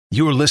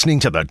You're listening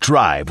to The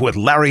Drive with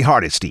Larry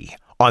Hardesty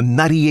on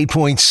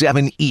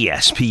 98.7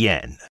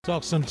 ESPN.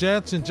 Talk some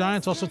Jets and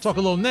Giants. Also talk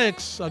a little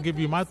Knicks. I'll give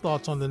you my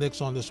thoughts on the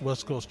Knicks on this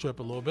West Coast trip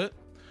a little bit.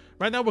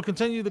 Right now, we'll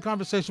continue the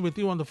conversation with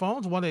you on the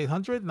phones,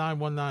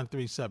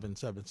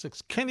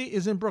 1-800-919-3776. Kenny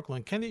is in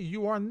Brooklyn. Kenny,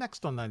 you are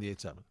next on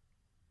 98.7.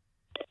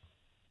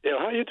 Yeah,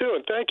 how you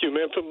doing? Thank you,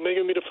 man, for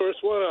making me the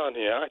first one on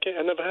here. I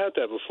never had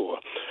that before.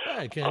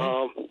 Hey, Kenny.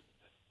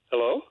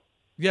 Hello?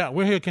 Yeah,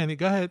 we're here, Kenny.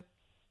 Go ahead.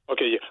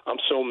 Okay, yeah, I'm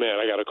so mad.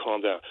 I got to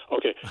calm down.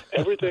 Okay,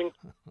 everything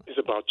is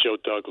about Joe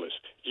Douglas.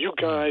 You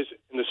guys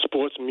in the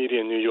sports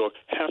media in New York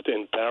have to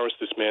embarrass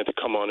this man to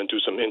come on and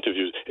do some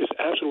interviews. It's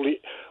absolutely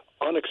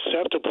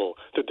unacceptable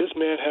that this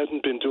man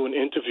hasn't been doing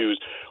interviews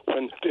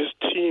when this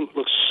team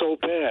looks so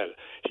bad.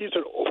 He's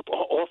an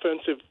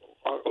offensive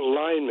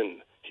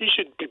lineman. He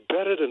should be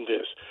better than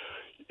this.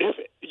 If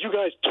you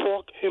guys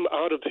talk him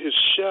out of his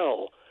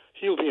shell,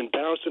 he'll be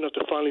embarrassed enough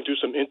to finally do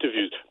some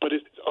interviews. But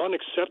it's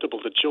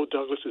unacceptable that Joe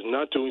Douglas is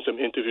not doing some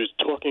interviews,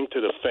 talking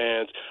to the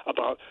fans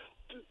about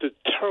the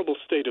terrible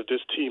state of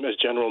this team as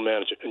general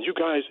manager. And you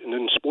guys in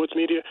the sports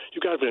media,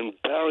 you got to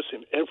embarrass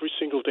him every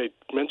single day.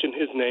 Mention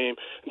his name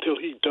until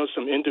he does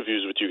some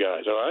interviews with you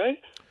guys, all right?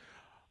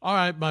 All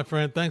right, my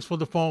friend. Thanks for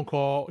the phone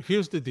call.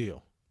 Here's the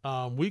deal.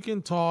 We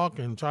can talk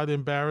and try to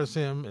embarrass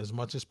him as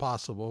much as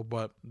possible,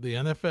 but the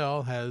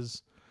NFL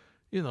has,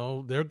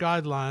 their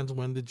guidelines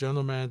when the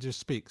general manager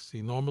speaks.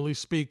 He normally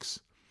speaks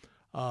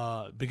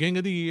beginning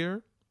of the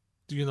year,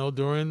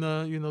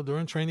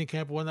 during training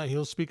camp and whatnot.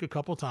 He'll speak a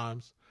couple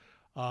times.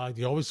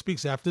 He always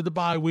speaks after the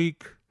bye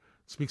week,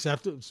 speaks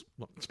after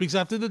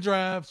the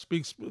draft,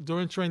 speaks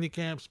during training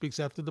camp, speaks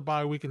after the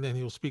bye week, and then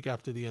he'll speak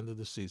after the end of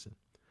the season.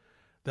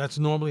 That's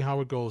normally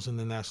how it goes in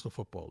the National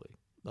Football League.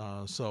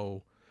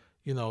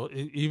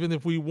 Even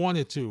if we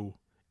wanted to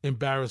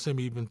embarrass him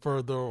even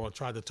further or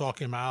try to talk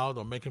him out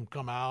or make him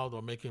come out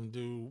or make him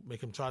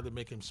try to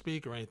make him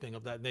speak or anything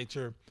of that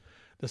nature,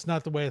 that's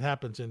not the way it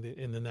happens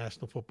in the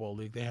National Football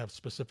League. They have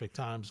specific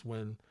times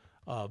when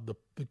the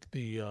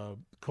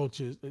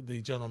coaches,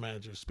 the general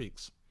manager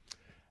speaks.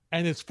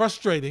 And it's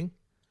frustrating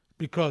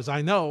because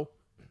I know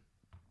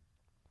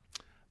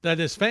that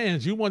as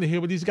fans, you want to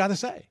hear what he's got to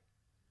say.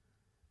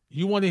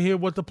 You want to hear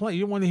what the play.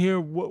 You want to hear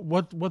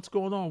what's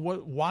going on.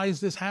 Why is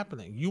this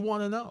happening? You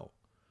want to know.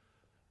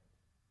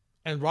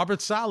 And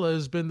Robert Saleh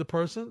has been the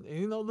person.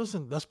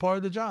 Listen, that's part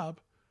of the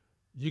job.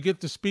 You get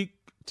to speak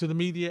to the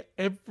media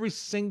every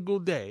single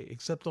day,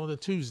 except on a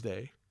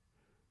Tuesday,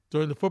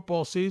 during the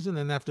football season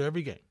and after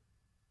every game.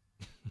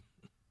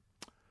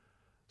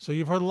 So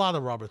you've heard a lot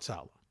of Robert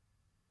Saleh,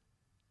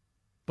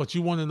 but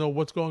you want to know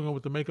what's going on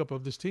with the makeup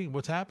of this team,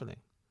 what's happening,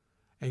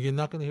 and you're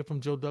not going to hear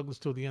from Joe Douglas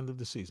till the end of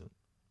the season.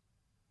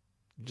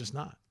 Just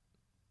not.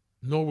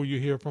 Nor will you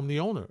hear from the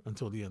owner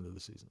until the end of the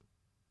season.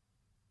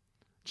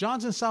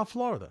 John's in South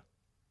Florida.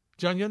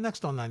 John, you're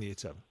next on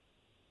 98.7.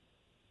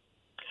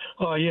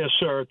 Yes,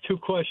 sir. Two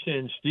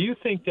questions. Do you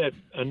think that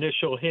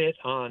initial hit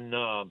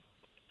on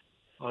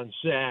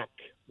Zach,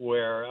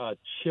 where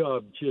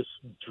Chubb just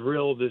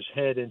drilled his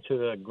head into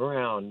the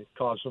ground,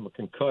 caused him a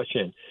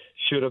concussion,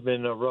 should have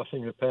been a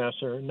roughing the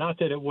passer? Not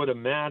that it would have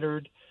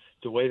mattered,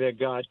 the way that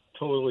got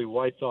totally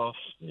wiped off,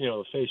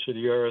 the face of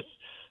the earth,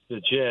 the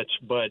Jets,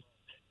 but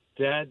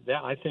that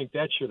I think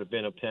that should have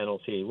been a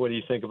penalty. What do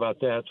you think about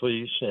that,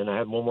 please? And I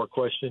have one more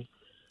question.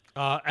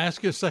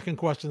 Ask your second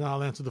question, and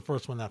I'll answer the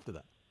first one after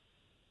that.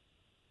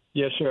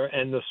 Yes, sir.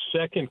 And the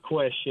second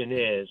question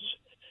is,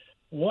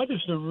 what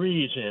is the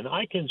reason?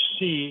 I can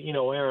see,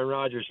 Aaron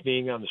Rodgers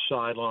being on the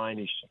sideline.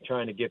 He's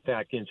trying to get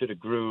back into the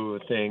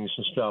groove of things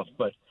and stuff,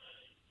 but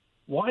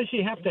why does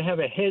he have to have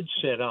a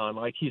headset on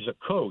like he's a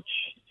coach?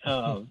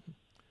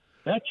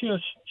 That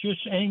just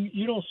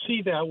you don't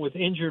see that with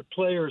injured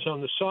players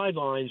on the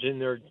sidelines and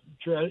they're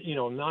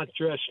not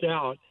dressed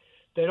out.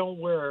 They don't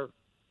wear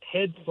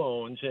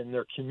headphones and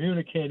they're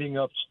communicating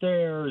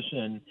upstairs,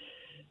 and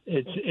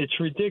it's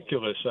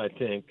ridiculous, I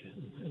think.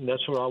 And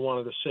that's what I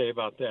wanted to say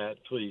about that,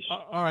 please.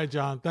 All right,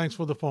 John. Thanks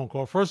for the phone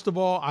call. First of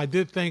all, I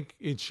did think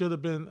it should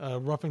have been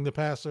roughing the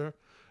passer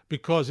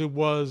because it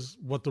was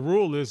what the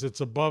rule is. It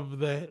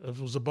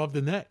was above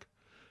the neck.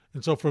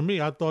 And so for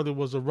me, I thought it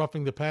was a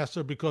roughing the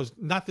passer because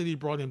not that he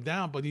brought him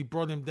down, but he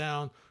brought him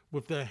down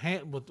with the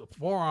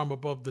forearm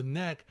above the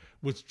neck,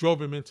 which drove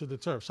him into the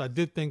turf. So I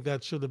did think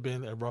that should have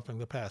been a roughing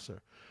the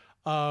passer.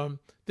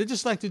 They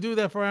just like to do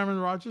that for Aaron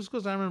Rodgers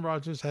because Aaron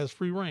Rodgers has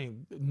free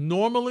reign.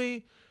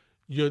 Normally,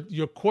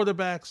 your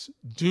quarterbacks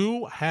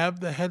do have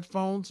the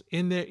headphones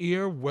in their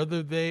ear,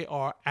 whether they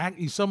are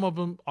some of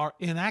them are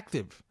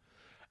inactive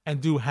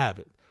and do have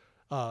it.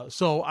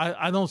 So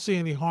I don't see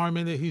any harm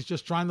in it. He's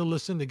just trying to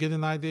listen to get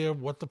an idea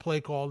of what the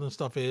play call and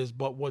stuff is.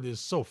 But what is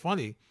so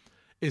funny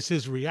is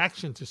his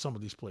reaction to some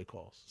of these play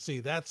calls. See,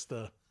 that's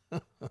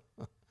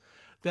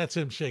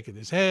him shaking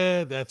his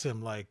head. That's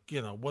him like,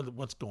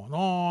 what's going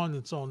on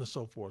and so on and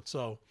so forth.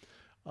 So,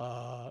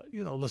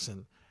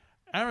 listen,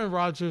 Aaron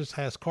Rodgers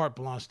has carte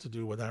blanche to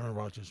do what Aaron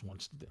Rodgers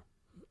wants to do.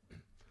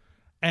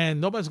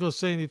 And nobody's going to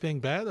say anything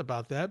bad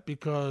about that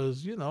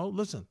because,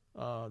 listen,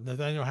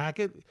 Nathaniel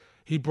Hackett.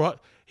 They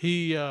brought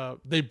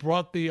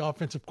the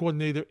offensive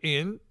coordinator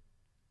in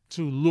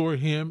to lure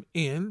him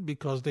in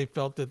because they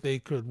felt that they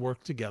could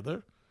work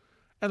together.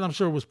 And I'm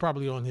sure it was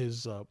probably on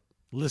his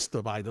list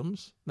of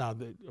items. Now,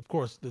 of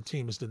course, the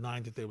team is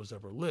denying that there was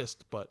ever a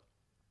list,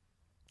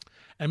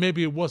 and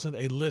maybe it wasn't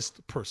a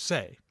list per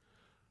se,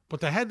 but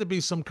there had to be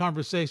some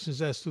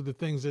conversations as to the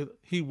things that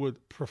he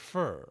would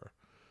prefer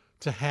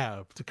to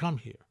have to come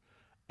here.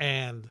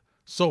 And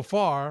so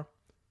far,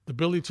 the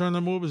Billy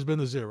Turner move has been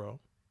a 0.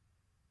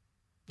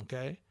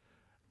 Okay,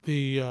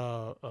 the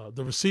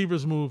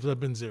receivers moves have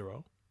been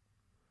 0,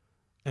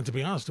 and to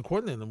be honest, the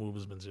coordinator move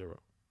has been 0.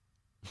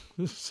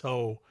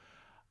 So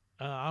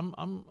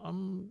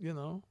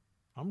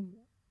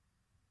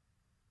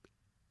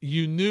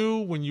you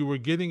knew when you were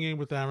getting in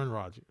with Aaron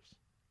Rodgers,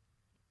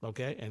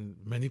 okay, and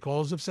many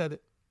callers have said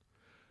it.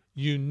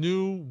 You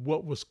knew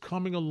what was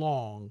coming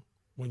along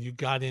when you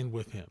got in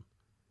with him.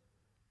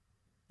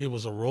 It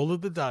was a roll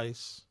of the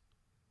dice.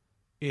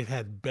 It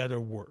had better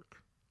work.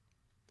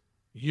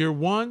 Year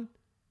 1,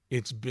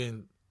 it's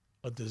been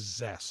a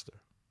disaster.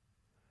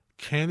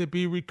 Can it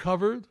be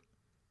recovered?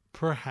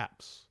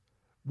 Perhaps.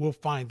 We'll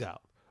find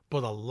out.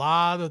 But a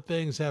lot of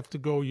things have to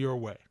go your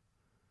way.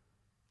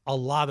 A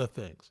lot of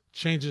things.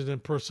 Changes in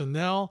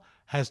personnel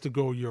has to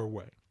go your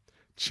way.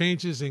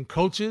 Changes in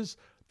coaches,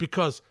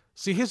 because,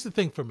 see, here's the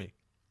thing for me.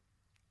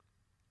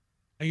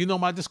 And you know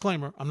my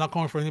disclaimer, I'm not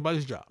calling for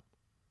anybody's job.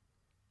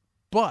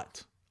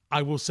 But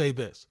I will say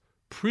this.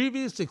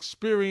 Previous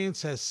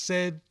experience has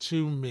said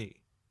to me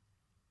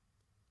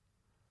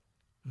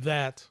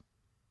that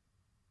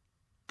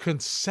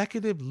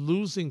consecutive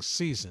losing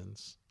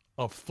seasons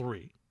of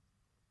 3,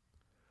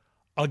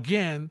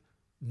 again,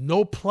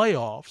 no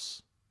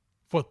playoffs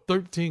for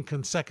 13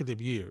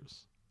 consecutive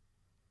years,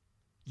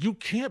 you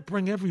can't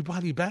bring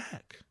everybody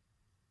back.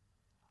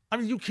 I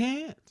mean, you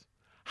can't.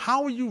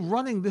 How are you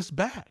running this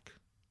back?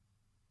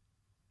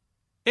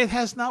 It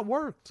has not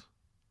worked.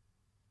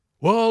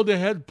 Well, they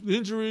had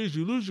injuries.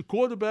 You lose your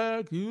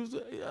quarterback.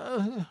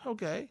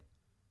 Okay.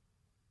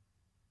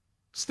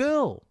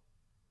 Still,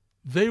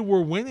 they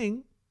were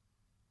winning,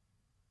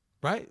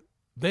 right?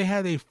 They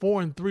had a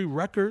 4-3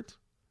 record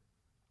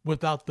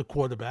without the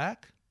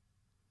quarterback.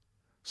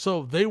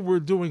 So they were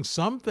doing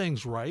some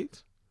things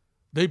right.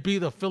 They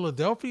beat a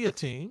Philadelphia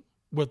team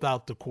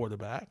without the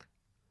quarterback.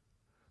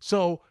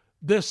 So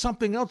there's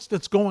something else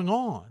that's going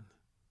on,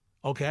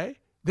 okay?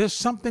 There's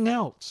something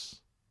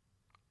else.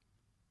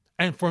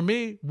 And for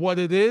me, what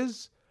it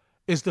is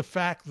the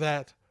fact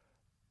that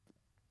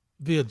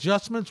the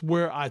adjustments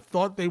where I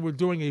thought they were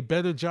doing a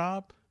better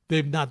job,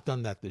 they've not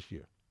done that this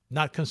year.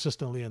 Not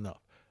consistently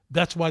enough.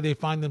 That's why they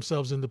find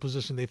themselves in the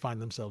position they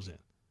find themselves in,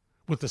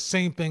 with the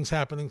same things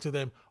happening to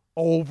them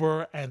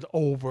over and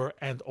over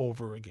and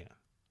over again.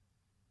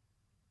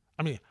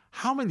 I mean,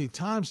 how many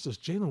times does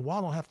Jalen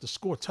Waddle have to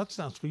score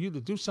touchdowns for you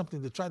to do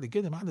something to try to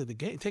get him out of the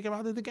game, take him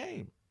out of the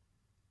game?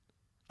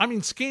 I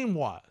mean,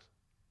 scheme-wise.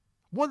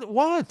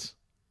 What?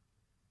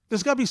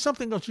 There's got to be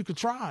something else you could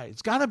try.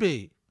 It's got to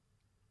be.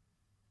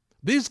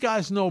 These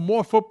guys know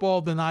more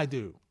football than I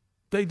do.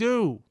 They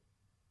do.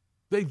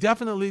 They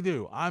definitely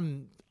do. I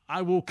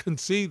will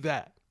concede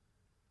that.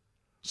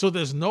 So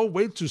there's no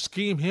way to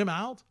scheme him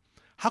out?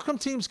 How come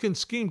teams can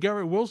scheme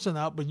Garrett Wilson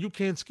out, but you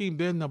can't scheme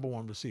their number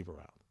 1 receiver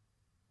out?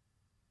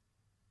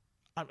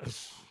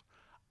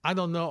 I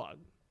don't know.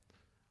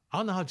 I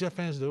don't know how Jet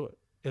fans do it.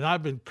 And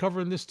I've been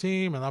covering this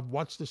team, and I've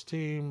watched this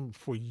team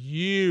for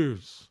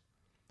years.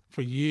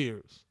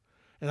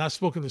 And I've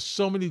spoken to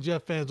so many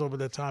Jet fans over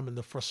that time, and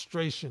the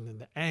frustration and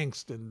the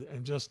angst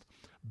and just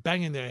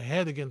banging their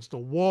head against the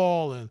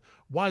wall. And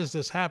why does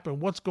this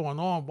happen? What's going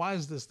on? Why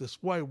is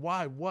this way?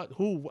 Why? What?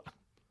 Who? What?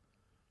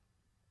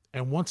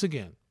 And once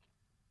again,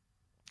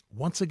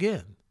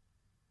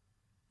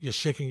 you're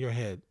shaking your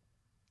head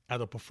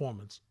at a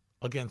performance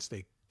against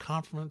a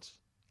conference,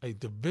 a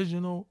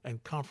divisional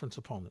and conference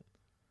opponent,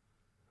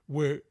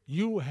 where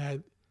you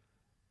had,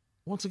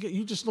 once again,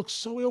 you just looked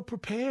so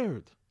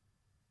ill-prepared.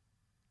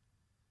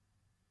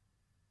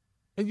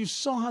 And you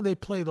saw how they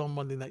played on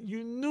Monday night.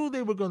 You knew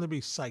they were going to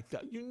be psyched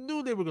out. You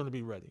knew they were going to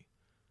be ready.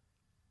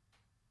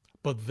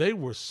 But they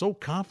were so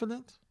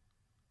confident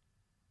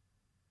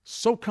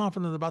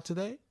about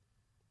today.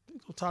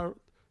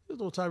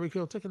 Little Tyreek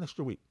Hill, take an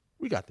extra week.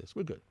 We got this.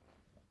 We're good.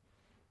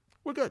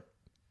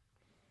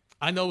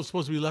 I know it's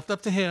supposed to be left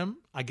up to him.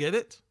 I get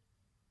it.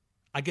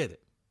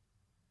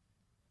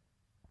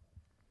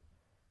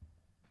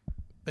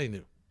 They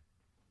knew.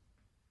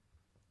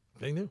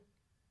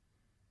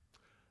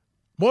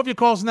 More of your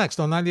calls next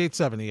on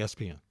 98.7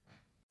 ESPN.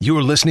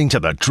 You're listening to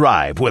The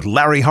Drive with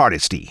Larry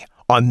Hardesty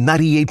on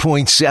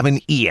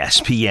 98.7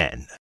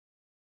 ESPN.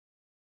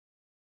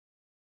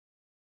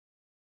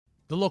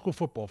 The local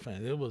football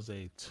fan, it was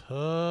a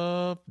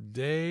tough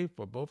day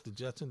for both the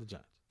Jets and the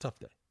Giants. Tough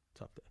day.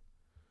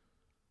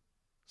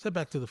 Let's head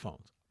back to the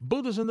phones.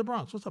 Buddha's in the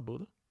Bronx. What's up,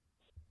 Buddha?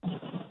 Hey,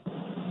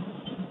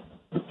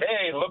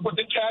 look what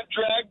the cat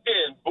dragged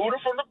in. Buddha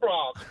from the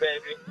Bronx,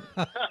 baby.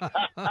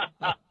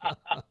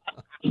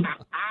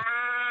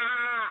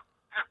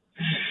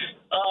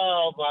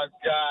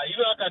 You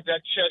know I got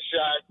that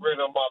Cheshire grin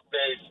on my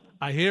face.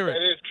 I hear it.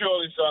 And it's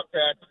purely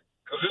sarcastic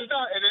because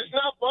it's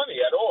not funny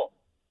at all.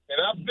 And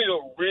I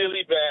feel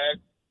really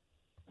bad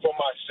for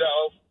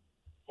myself,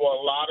 for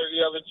a lot of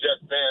the other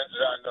Jets fans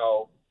that I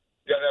know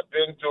that have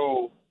been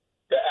through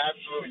the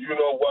absolute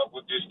you-know-what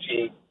with this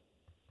team.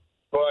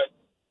 But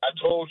I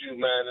told you,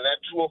 man, in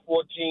that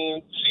 2-14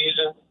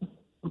 season,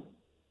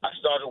 I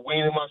started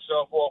weaning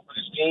myself off of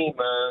this team,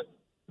 man.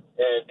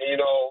 And,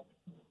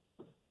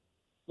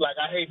 like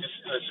I hate this.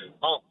 Listen,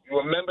 you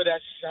remember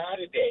that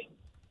Saturday?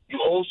 You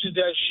hosted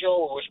that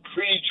show. It was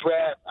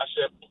pre-draft. I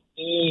said,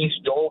 please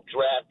don't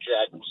draft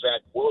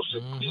Zach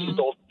Wilson. Mm-hmm. Please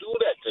don't do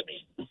that to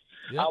me.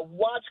 Yep. I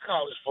watch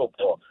college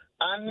football.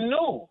 I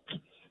knew,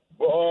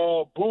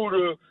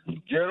 Buddha,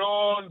 get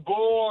on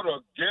board or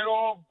get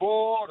off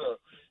board, or,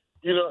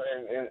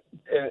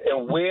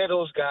 and where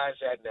those guys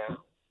at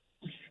now?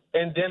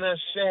 And then I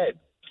said,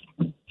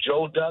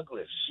 Joe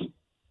Douglas,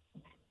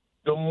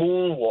 the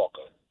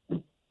Moonwalker,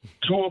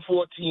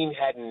 2-14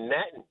 had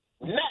nothing.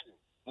 Nuttin,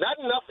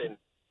 nothing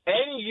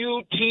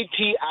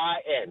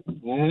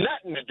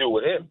to do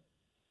with him.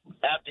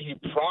 After he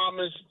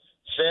promised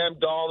Sam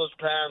Darnold's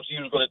parents he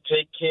was going to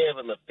take care of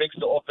him and fix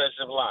the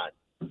offensive line.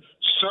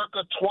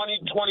 Circa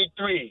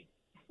 2023,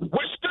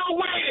 we're still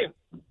waiting.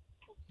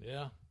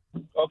 Yeah.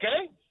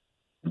 Okay?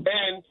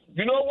 And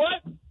you know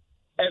what?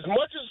 As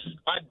much as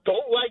I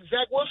don't like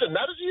Zach Wilson,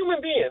 not as a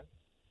human being,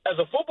 as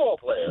a football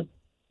player,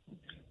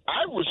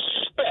 I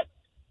respect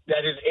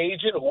that his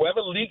agent,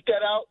 whoever leaked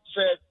that out,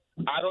 said,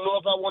 I don't know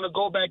if I want to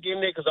go back in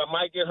there because I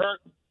might get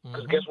hurt.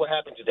 Because guess what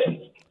happened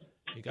today?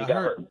 He got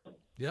hurt.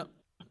 Yep.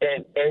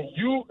 And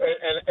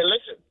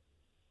listen,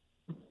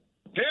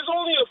 there's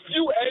only a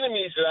few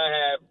enemies that I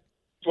have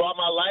throughout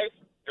my life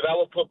that I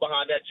would put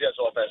behind that Jets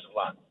offensive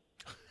line.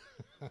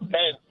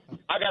 And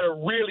I got to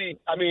really,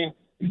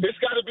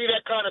 it's got to be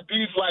that kind of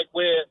beef like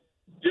where,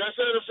 you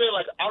understand what I'm saying?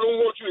 Like, I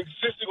don't want you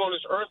existing on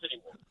this earth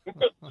anymore.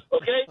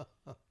 Okay?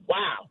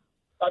 Wow.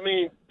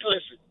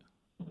 Listen,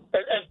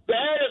 as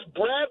bad as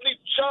Bradley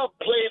Chubb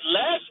played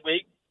last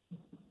week,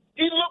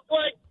 he looked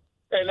like,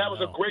 and that was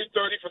a great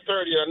 30 for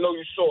 30, I know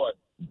you saw it.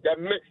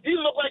 He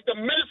looked like the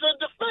minister of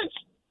defense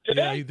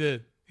today. Yeah,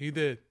 he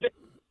did.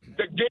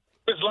 The game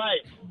of his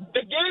life.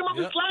 The game of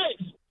his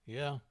life.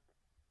 Yeah.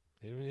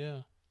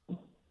 Yeah.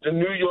 The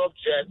New York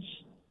Jets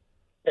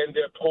and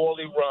their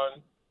poorly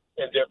run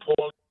and their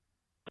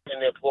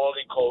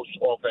poorly coached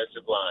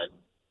offensive line.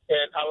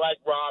 And I like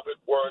Robert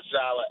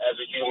Word-Saleh as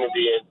a human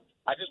being.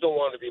 I just don't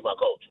want him to be my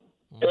coach.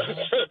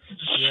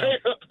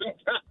 Straight up and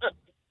down.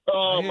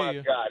 Oh, my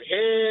God.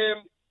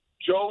 Him,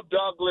 Joe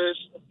Douglas,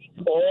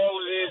 all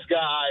of these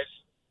guys.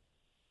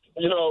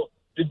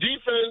 The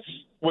defense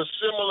was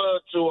similar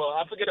to,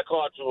 I forget a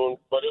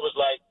cartoon, but it was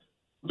like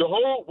the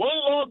whole one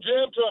log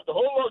jam to the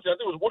whole log jam.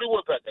 I think it was Woody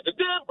Woodpecker. The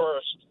dam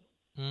burst.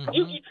 Mm-hmm.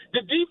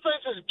 The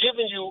defense is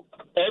giving you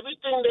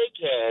everything they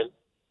can.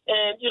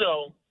 And,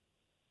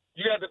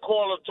 you got the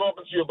caller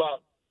talking to you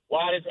about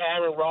why does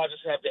Aaron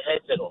Rodgers have the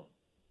headset on?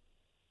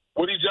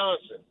 Woody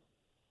Johnson.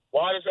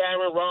 Why is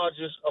Aaron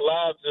Rodgers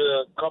allowed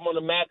to come on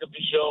the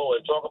McAfee show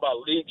and talk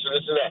about leaks and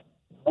this and that?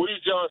 Woody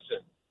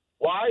Johnson.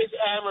 Why is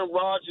Aaron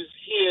Rodgers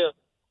here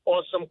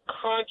on some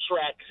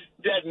contract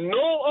that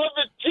no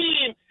other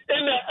team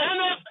in the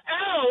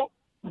NFL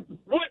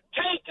would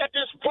take at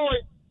this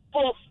point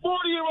for a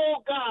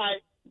 40-year-old guy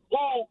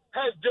who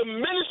has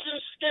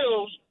diminishing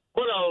skills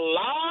but a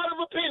lot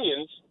of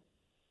opinions?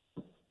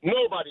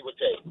 Nobody would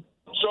take.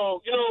 So,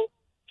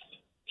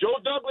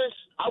 Joe Douglas,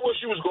 I wish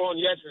he was gone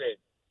yesterday.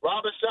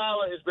 Robert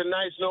Saleh, it's been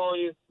nice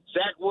knowing you.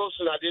 Zach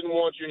Wilson, I didn't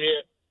want you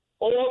here.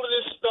 All of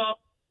this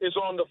stuff is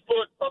on the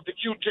foot of the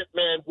Q-tip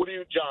man,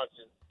 Woody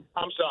Johnson.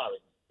 I'm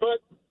sorry.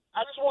 But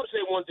I just want to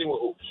say one thing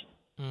with hoops.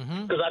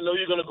 Because I know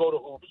you're going to go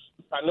to hoops.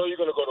 I know you're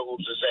going to go to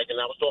hoops in a second.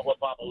 I was talking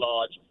with Papa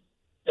Lodge.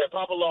 And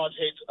Papa Lodge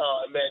hates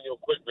Emmanuel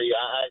quickly.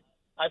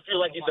 I feel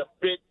like he's a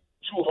bit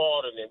too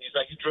hard on him. He's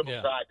like he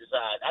dribbles side to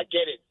side. I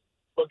get it.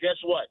 But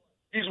guess what?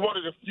 He's one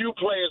of the few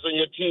players on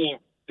your team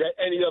that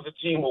any other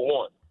team will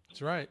want. That's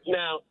right.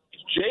 Now,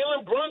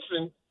 Jalen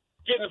Brunson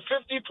getting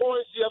 50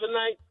 points the other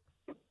night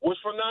was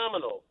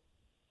phenomenal.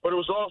 But it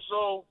was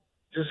also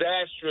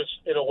disastrous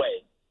in a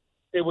way.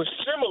 It was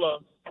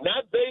similar,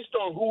 not based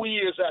on who he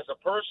is as a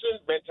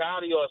person,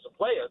 mentality, or as a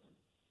player,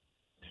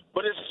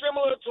 but it's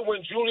similar to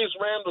when Julius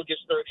Randle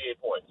gets 38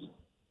 points.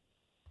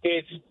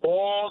 It's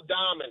ball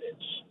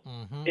dominance.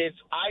 It's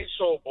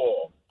ISO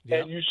ball. Yep.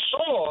 And you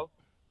saw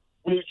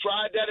when he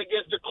tried that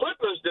against the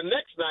Clippers the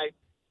next night,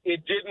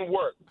 it didn't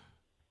work.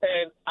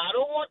 And I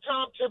don't want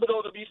Tom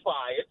Thibodeau to be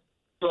fired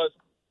because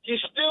he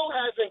still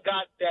hasn't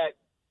got that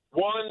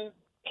one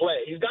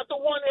play. He's got the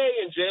 1A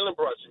in Jalen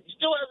Brunson. He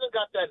still hasn't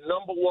got that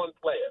number one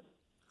player.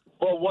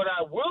 But what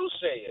I will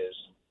say is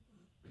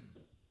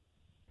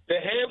the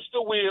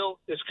hamster wheel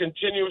is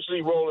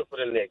continuously rolling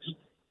for the Knicks.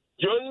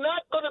 You're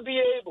not going to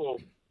be able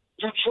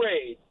to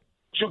trade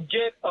to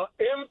get an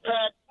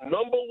impact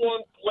number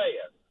one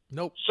player.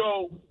 Nope.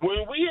 So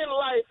when we in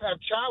life have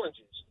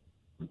challenges,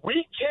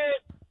 we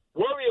can't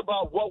worry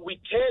about what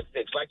we can't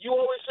fix. Like you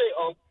always say,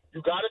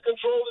 you got to to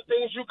control the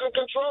things you can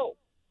control.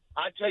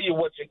 I tell you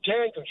what you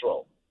can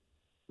control.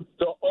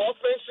 The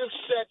offensive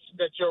sets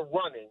that you're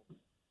running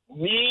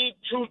need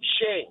to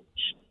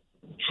change.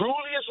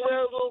 Julius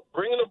Randle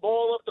bringing the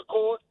ball up the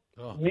court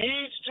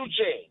needs to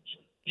change.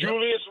 Yep.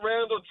 Julius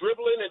Randle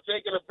dribbling and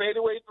taking a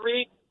fadeaway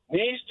three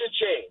needs to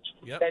change.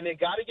 Yep. And they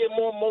got to get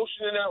more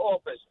motion in that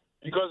offense,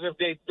 because if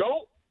they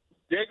don't,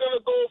 they're going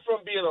to go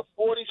from being a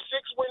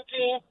 46-win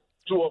team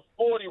to a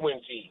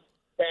 40-win team.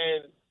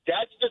 And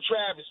that's the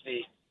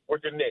travesty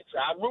with the Knicks.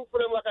 I root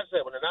for them, like I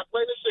said. When they're not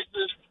playing the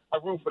Sixers, I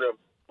root for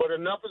them. But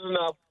enough is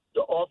enough.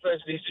 The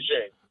offense needs to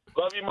change.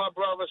 Love you, my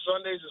brother.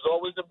 Sundays is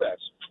always the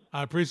best.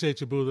 I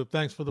appreciate you, Buddha.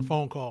 Thanks for the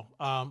phone call.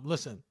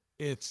 Listen,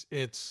 it's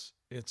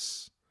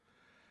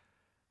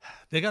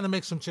they got to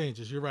make some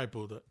changes. You're right,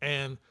 Buddha.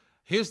 And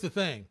here's the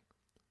thing.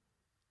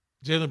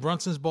 Jalen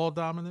Brunson's ball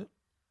dominant.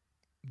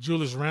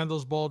 Julius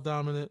Randle's ball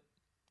dominant.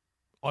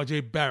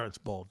 R.J. Barrett's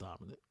ball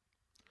dominant.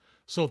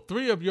 So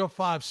 3 of your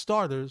 5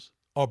 starters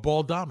are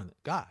ball dominant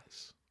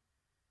guys.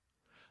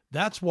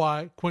 That's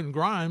why Quentin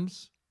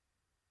Grimes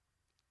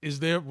was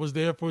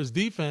there for his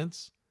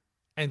defense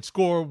and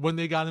score when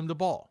they got him the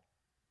ball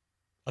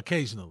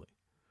occasionally.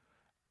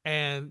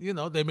 And, you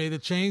know, they made a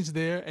change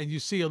there, and you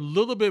see a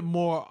little bit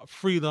more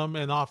freedom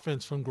and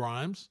offense from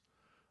Grimes.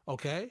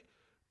 Okay?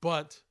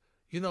 But,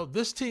 you know,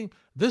 this team,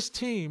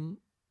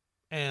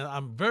 and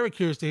I'm very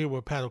curious to hear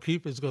what Pat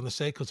O'Keefe is going to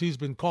say, because he's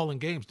been calling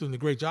games, doing a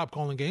great job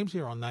calling games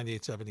here on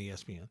 98.7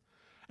 ESPN.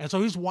 And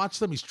so he's watched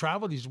them, he's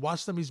traveled, he's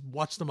watched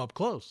them up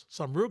close.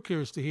 So I'm real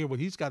curious to hear what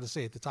he's got to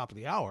say at the top of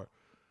the hour.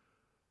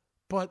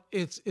 But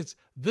it's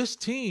this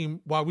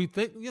team, while we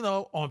think, you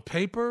know, on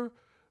paper,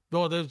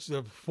 though there's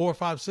 4,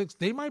 5, 6,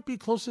 they might be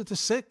closer to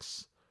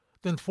 6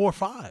 than 4,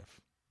 5.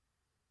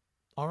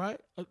 All right?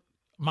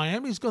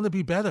 Miami's going to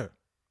be better.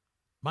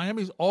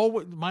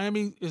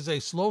 Miami is a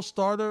slow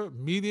starter,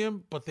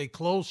 medium, but they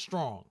close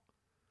strong.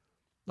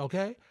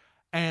 Okay?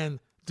 And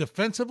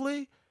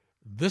defensively,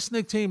 this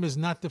Knicks team is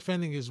not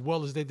defending as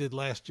well as they did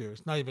last year.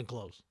 It's not even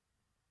close.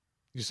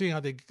 You see how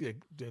they're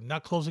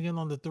not closing in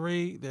on the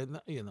 3? They're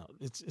not, you know,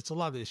 it's a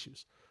lot of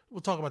issues. We'll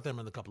talk about them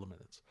in a couple of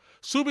minutes.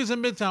 Subi's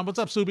in Midtown. What's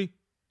up, Subi?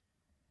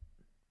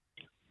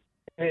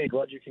 Hey,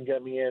 glad you can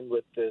get me in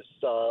with this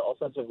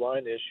offensive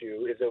line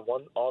issue. Is it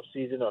one off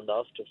season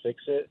enough to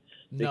fix it?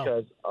 No.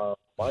 Because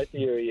my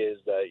theory is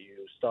that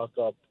you stock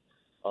up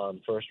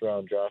on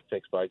first-round draft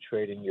picks by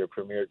trading your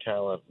premier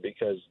talent,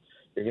 because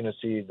you're going to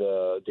see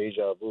the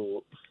deja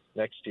vu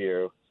next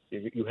year.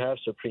 You have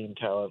supreme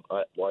talent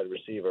at wide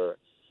receiver,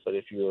 but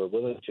if you're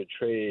willing to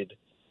trade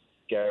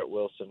Garrett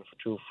Wilson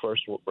for 2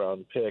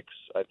 first-round picks,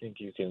 I think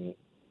you can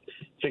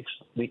fix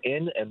the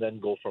in and then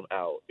go from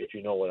out, if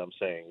you know what I'm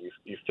saying.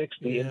 You fix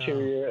the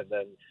interior and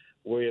then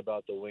worry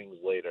about the wings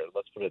later.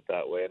 Let's put it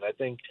that way. And I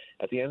think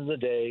at the end of the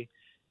day,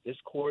 this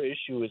core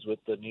issue is with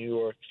the New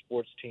York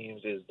sports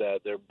teams is that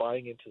they're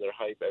buying into their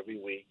hype every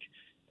week.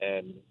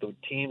 And the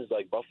teams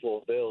like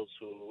Buffalo Bills,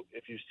 who,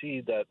 if you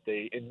see that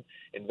they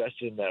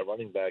invested in that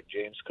running back,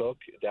 James Cook,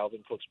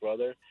 Dalvin Cook's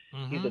brother,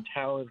 he's a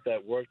talent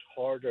that worked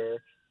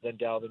harder than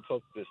Dalvin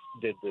Cook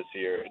did this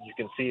year. And you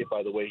can see it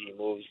by the way he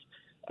moves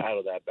out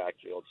of that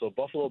backfield. So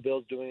Buffalo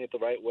Bills doing it the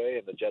right way,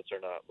 and the Jets are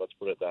not. Let's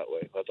put it that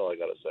way. That's all I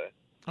got to say.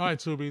 All right,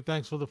 Subi,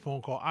 thanks for the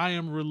phone call. I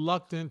am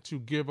reluctant to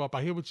give up.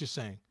 I hear what you're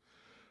saying,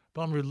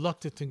 but I'm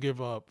reluctant to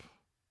give up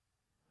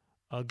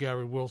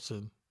Gary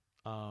Wilson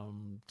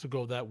to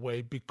go that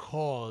way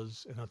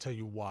because, and I'll tell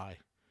you why,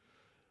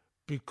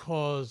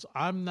 because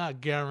I'm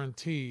not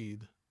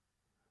guaranteed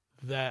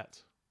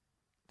that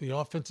the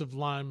offensive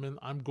lineman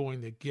I'm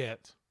going to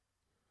get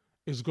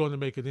is going to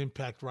make an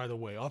impact right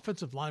away.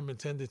 Offensive linemen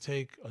tend to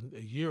take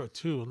a year or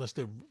two, unless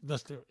they're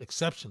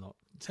exceptional,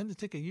 tend to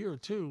take a year or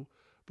two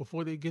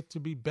before they get to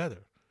be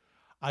better.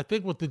 I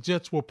think what the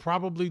Jets will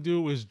probably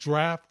do is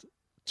draft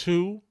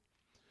 2.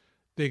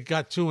 They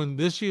got 2 in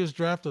this year's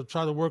draft. They'll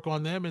try to work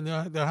on them, and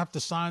they'll have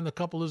to sign a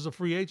couple as a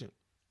free agent.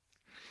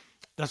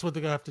 That's what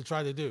they're going to have to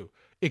try to do.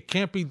 It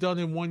can't be done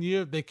in 1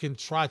 year. They can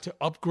try to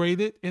upgrade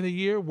it in a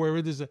year where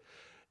it is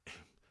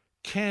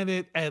can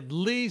it at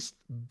least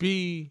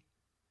be,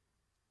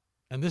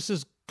 and this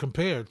is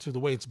compared to the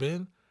way it's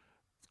been,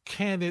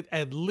 can it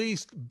at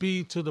least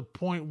be to the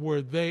point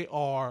where they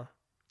are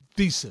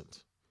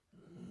decent?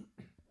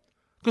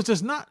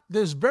 Because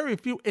there's very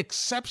few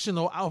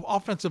exceptional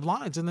offensive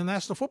lines in the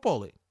National Football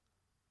League.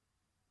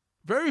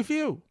 Very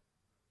few.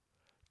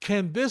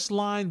 Can this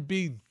line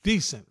be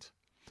decent?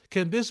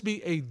 Can this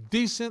be a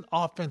decent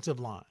offensive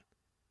line?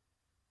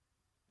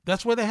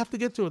 That's where they have to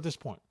get to at this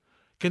point.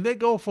 Can they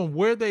go from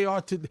where they are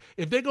to,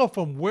 if they go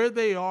from where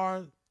they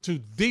are to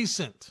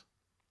decent,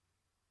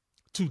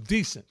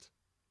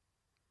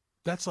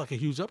 that's like a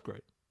huge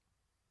upgrade,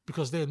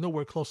 because they're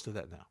nowhere close to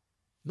that now.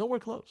 Nowhere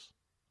close.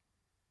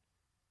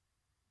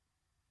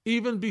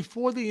 Even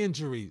before the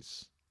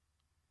injuries,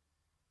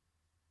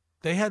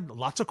 they had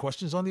lots of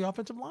questions on the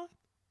offensive line.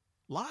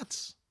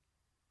 Lots.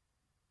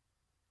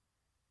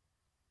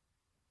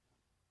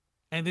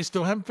 And they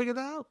still haven't figured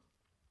it out.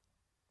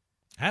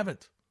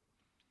 Haven't.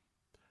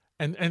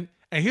 And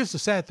here's the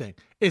sad thing.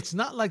 It's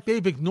not like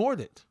they've ignored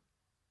it.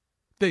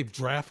 They've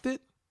drafted.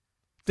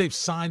 They've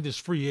signed as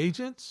free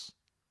agents.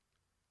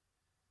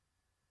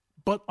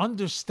 But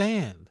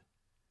understand,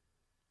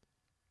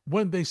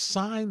 when they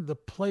signed the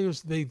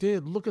players they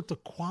did, look at the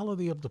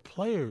quality of the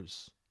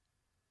players.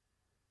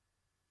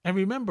 And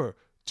remember,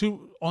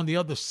 on the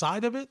other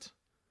side of it,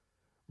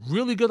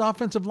 really good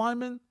offensive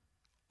linemen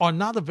are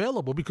not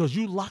available because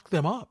you lock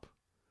them up.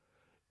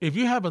 If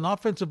you have an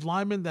offensive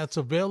lineman that's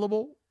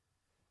available,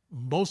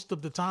 most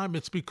of the time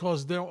it's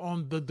because they're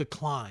on the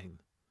decline.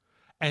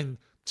 And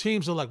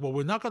teams are like, well,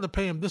 we're not going to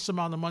pay him this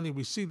amount of money.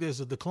 We see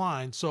there's a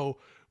decline. So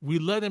we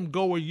let him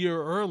go a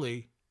year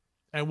early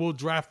and we'll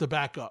draft the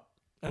backup.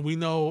 And we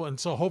know, and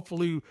so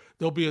hopefully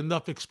there'll be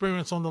enough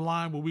experience on the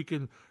line where we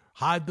can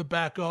hide the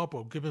backup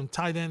or give him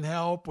tight end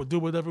help or do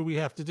whatever we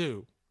have to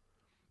do.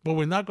 But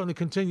we're not going to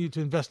continue to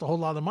invest a whole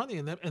lot of money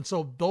in them. And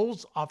so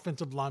those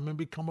offensive linemen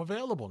become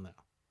available now.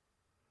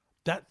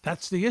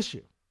 That's the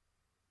issue.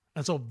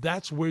 And so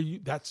that's where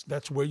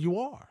you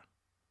are.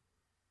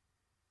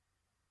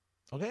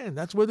 Okay, and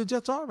that's where the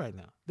Jets are right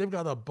now. They've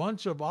got a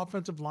bunch of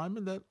offensive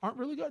linemen that aren't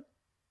really good.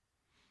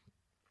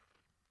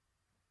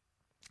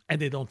 And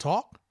they don't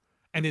talk,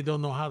 and they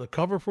don't know how to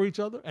cover for each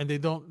other, and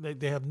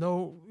they have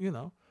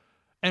no,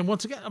 And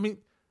once again, I mean,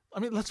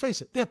 let's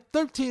face it, they have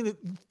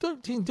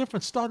 13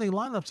 different starting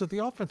lineups at the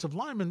offensive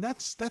linemen.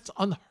 That's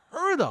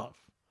unheard of.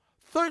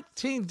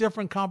 13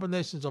 different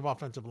combinations of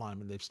offensive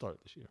linemen they've started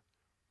this year.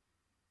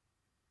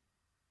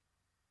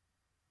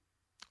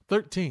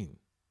 13.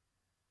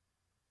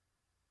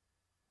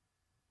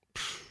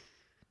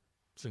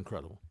 It's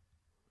incredible.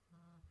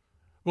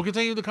 We'll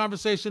continue the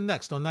conversation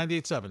next on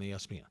 98.7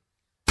 ESPN.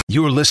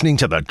 You're listening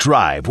to The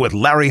Drive with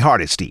Larry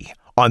Hardesty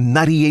on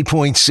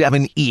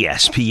 98.7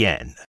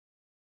 ESPN.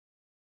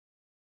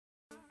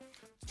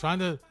 Trying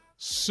to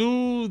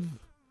soothe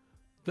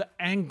the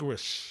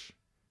anguish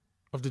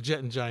of the Jet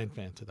and Giant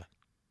fan today.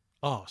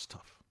 Oh, it's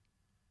tough.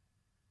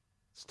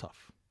 It's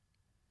tough.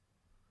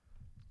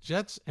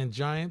 Jets and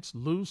Giants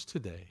lose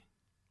today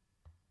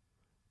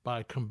by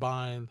a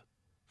combined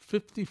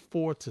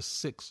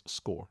 54-6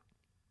 score.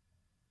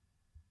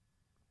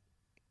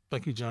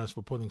 Thank you, Giants,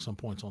 for putting some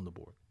points on the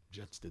board.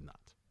 Jets did not.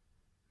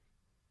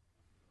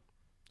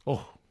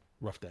 Oh,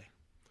 rough day.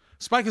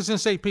 Spike is in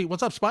St. Pete.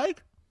 What's up,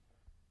 Spike?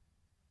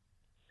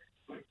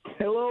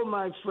 Hello,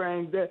 my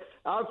friend.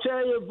 I'll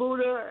tell you,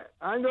 Buddha,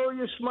 I know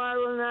you're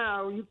smiling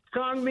now. You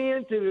conned me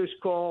into this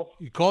call.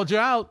 He called you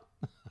out.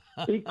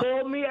 He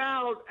called me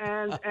out,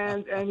 and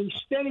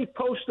he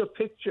posted a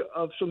picture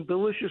of some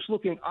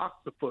delicious-looking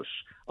octopus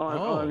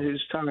on his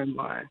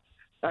timeline.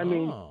 I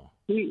mean,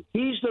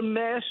 he's the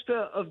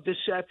master of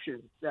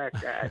deception, that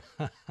guy.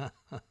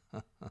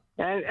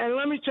 and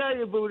let me tell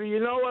you, Buddha,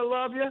 I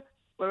love you,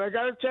 but I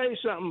got to tell you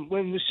something.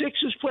 When the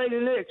Sixers play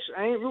the Knicks,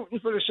 I ain't rooting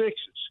for the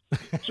Sixers.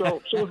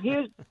 So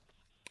here's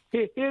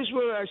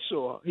what I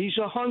saw. He's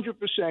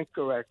 100%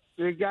 correct.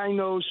 The guy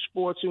knows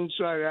sports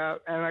inside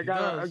out, and I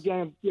got to,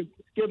 again, give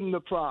him the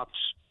props.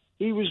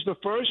 He was the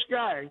first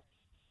guy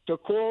to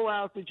call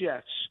out the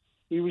Jets.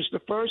 He was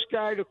the first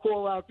guy to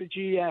call out the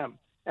GM.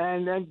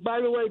 And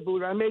by the way,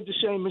 Buddha, I made the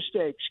same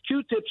mistakes.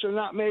 Q-tips are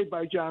not made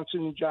by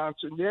Johnson &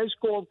 Johnson. They're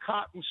called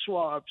cotton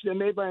swabs. They're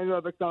made by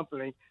another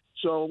company.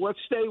 So let's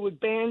stay with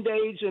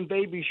Band-Aids and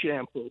baby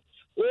shampoo.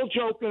 All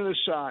joking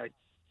aside,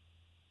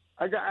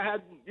 I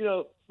had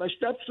my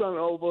stepson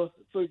over,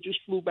 so just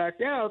flew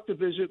back out to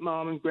visit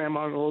mom and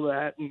grandma and all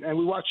that, and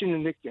we were watching the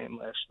Knick game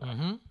last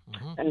night.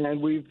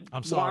 And we've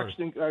watched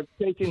and I've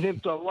taken him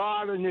to a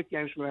lot of Knick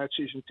games from that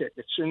season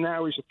tickets, and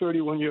now he's a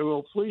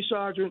 31-year-old police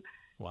sergeant.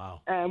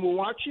 Wow. And we're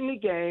watching the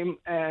game,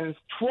 and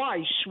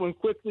twice when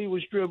Quickly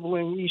was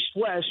dribbling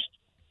east-west,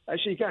 I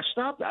said, you got to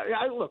stop that.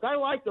 I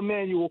like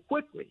Emmanuel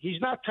Quickly.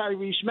 He's not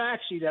Tyrese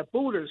Maxey that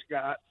Buddha's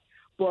got,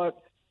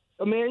 but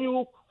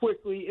Emmanuel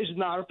Quickly is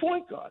not a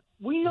point guard.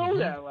 We know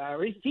that,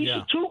 Larry. He's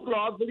a two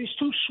guard, but he's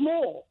too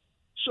small.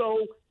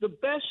 So the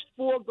best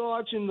four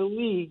guards in the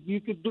league, you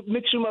could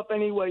mix them up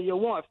any way you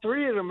want.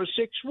 Three of them are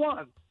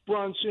 6'1".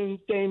 Brunson,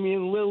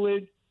 Damian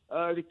Lillard,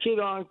 the kid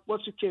on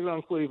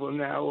Cleveland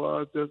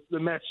now, the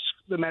Mets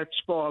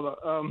father.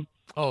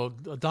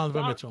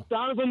 Donovan Mitchell.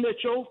 Donovan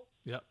Mitchell.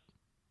 Yep.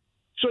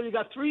 So you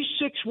got 3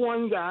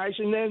 6'1" guys,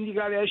 and then you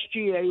got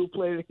SGA who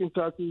played at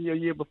Kentucky a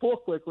year before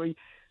Quickly.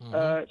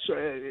 So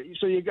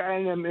you got,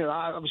 and then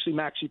obviously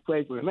Maxey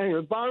played with him. Anyway,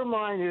 the bottom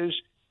line is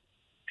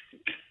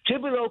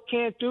Thibodeau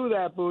can't do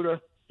that, Buddha.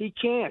 He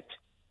can't.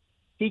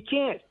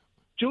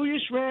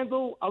 Julius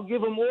Randle, I'll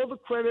give him all the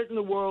credit in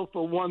the world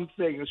for one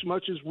thing. As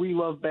much as we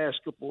love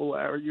basketball,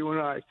 Larry, you and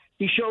I,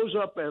 he shows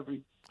up every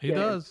game. He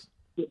does.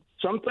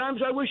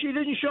 Sometimes I wish he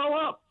didn't show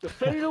up. The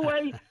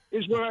fadeaway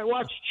is when I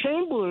watched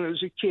Chamberlain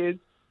as a kid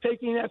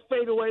taking that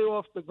fadeaway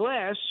off the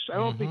glass. I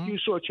don't think you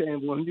saw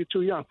Chamberlain. You're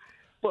too young.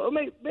 Well,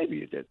 maybe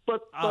you did.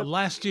 But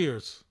last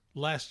year's.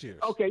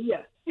 Okay,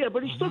 yeah,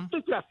 but he still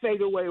took that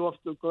fadeaway off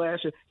the glass.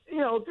 A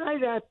guy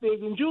that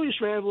big. And Julius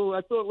Randle,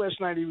 I thought last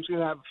night he was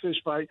going to have a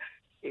fist fight.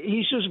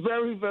 He's just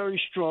very,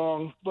 very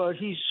strong, but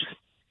he's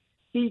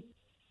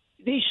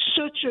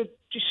such a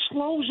just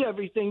slows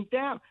everything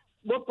down.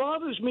 What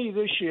bothers me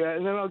this year,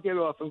 and then I'll get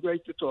off, and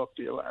great to talk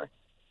to you, Larry.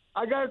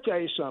 I got to tell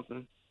you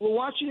something. We're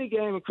watching the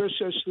game, and Chris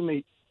says to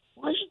me,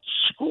 why is it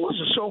scores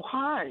are so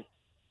high?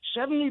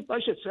 70, I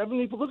said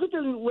 70, but look at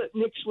the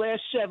Knicks'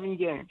 last 7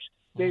 games.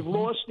 They've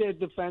lost their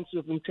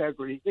defensive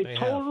integrity. They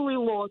totally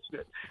lost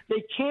it.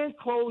 They can't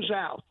close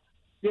out.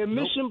 They're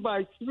missing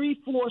by 3-4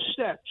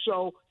 steps.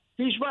 So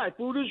he's right.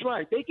 Buddha's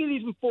right. They could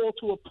even fall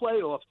to a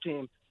playoff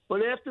team.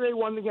 But after they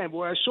won the game,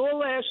 what I saw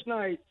last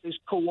night is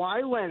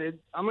Kawhi Leonard.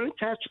 I'm going to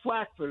catch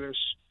flack for this,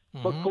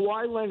 but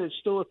Kawhi Leonard's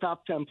still a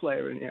top 10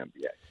 player in the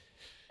NBA.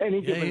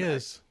 Yeah, he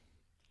is.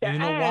 And you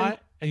know why?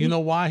 And you know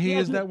why he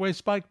is that way,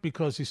 Spike?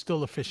 Because he's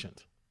still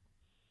efficient.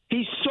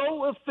 He's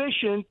so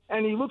efficient,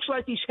 and he looks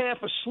like he's half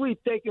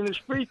asleep taking his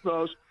free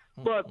throws.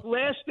 But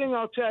last thing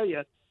I'll tell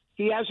you,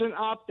 he has an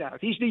opt-out.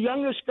 He's the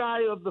youngest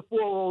guy of the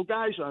 4 old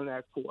guys on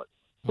that court.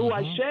 Who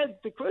I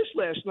said to Chris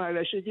last night,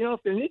 I said,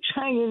 if the Knicks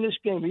hang in this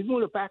game, even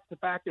with a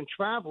back-to-back and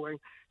traveling,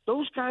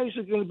 those guys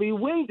are going to be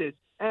winded.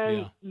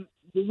 And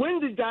the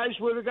winded guys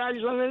were the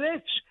guys on the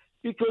Knicks.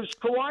 Because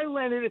Kawhi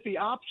Leonard, if he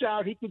opts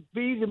out, he could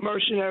be the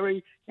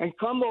mercenary and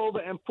come over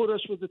and put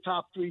us with the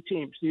top 3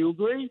 teams. Do you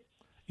agree?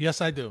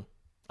 Yes, I do.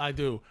 I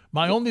do.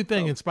 My only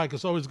thing, and Spike,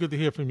 it's always good to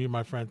hear from you,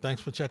 my friend.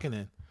 Thanks for checking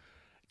in.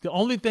 The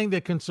only thing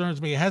that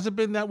concerns me, it hasn't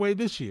been that way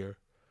this year,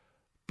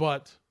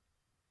 but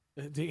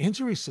the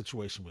injury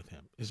situation with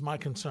him is my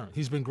concern.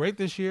 He's been great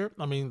this year.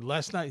 I mean,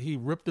 last night he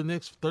ripped the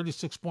Knicks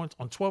 36 points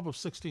on 12 of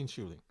 16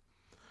 shooting.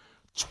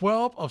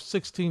 12 of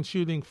 16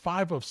 shooting,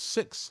 5 of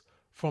 6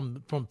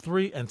 from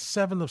 3, and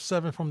 7 of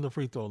 7 from the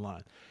free throw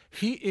line.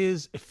 He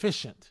is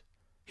efficient.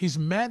 He's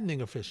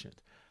maddening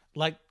efficient.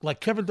 Like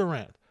Kevin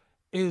Durant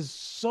is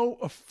so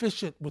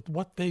efficient with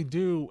what they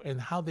do and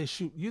how they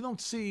shoot. You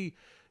don't see,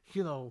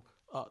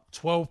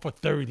 12 for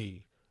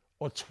 30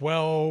 or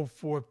 12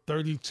 for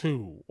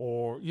 32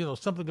 or,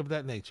 something of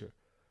that nature.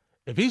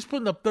 If he's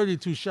putting up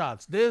 32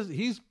 shots,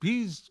 he's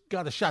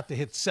got a shot to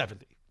hit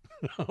 70.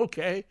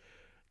 Okay?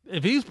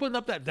 If he's putting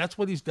up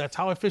that's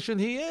how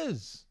efficient he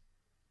is.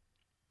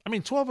 I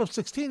mean, 12 of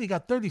 16, he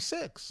got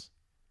 36.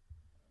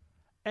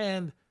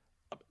 And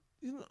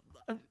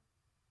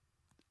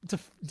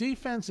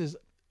defense is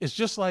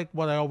just like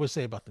what I always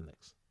say about the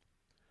Knicks.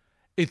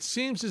 It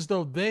seems as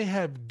though they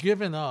have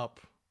given up.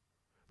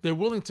 They're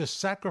willing to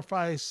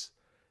sacrifice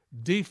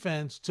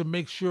defense to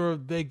make sure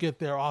they get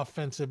their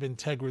offensive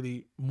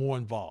integrity more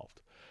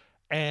involved.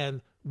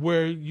 And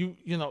where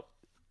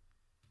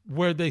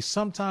where they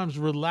sometimes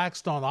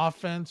relaxed on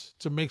offense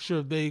to make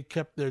sure they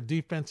kept their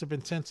defensive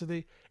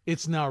intensity,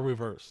 it's now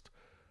reversed.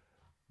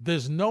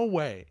 There's no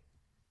way,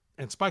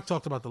 and Spike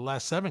talked about the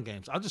last 7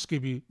 games. I'll just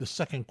give you the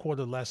second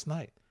quarter last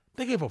night.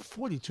 They gave up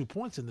 42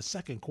 points in the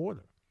second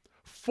quarter.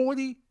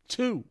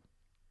 42.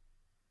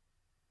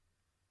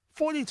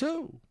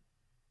 42.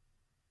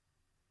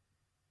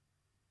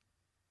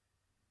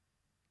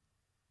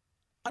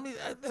 I mean,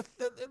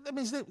 that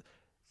means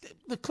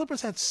the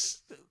Clippers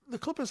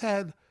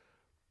had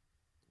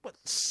what,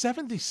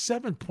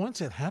 77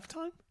 points at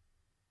halftime?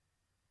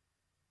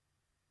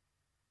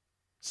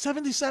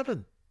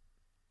 77.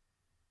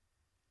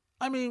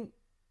 I mean,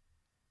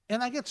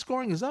 and I get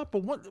scoring is up,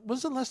 but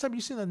when's the last time you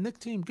seen a Knicks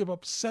team give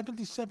up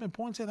 77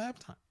 points at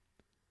halftime?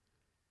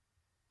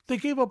 They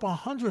gave up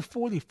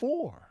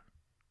 144.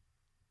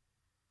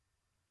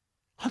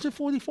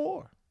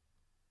 144.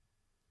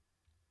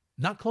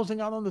 Not closing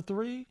out on the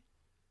 3,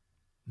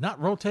 not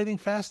rotating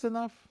fast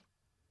enough.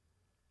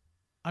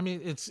 I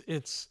mean, it's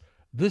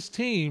this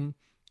team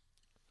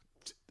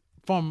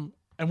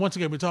and once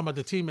again, we're talking about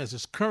the team as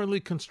it's currently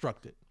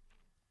constructed.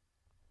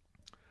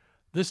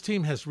 This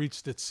team has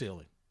reached its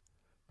ceiling.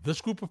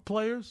 This group of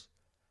players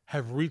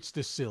have reached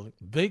this ceiling.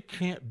 They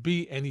can't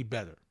be any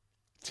better,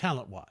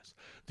 talent-wise.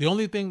 The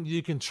only thing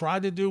you can try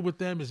to do with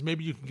them is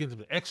maybe you can get them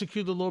to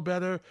execute a little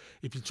better.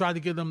 If you try to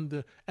get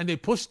them and they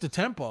push the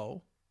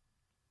tempo,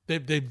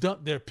 they've done,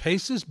 their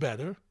pace is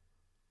better.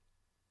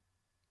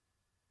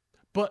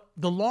 But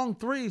the long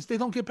threes, they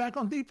don't get back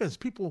on defense.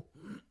 People,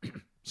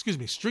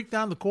 streak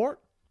down the court,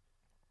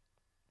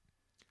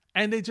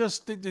 and they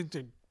just they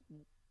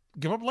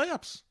give up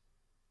layups.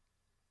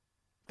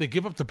 They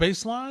give up the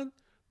baseline.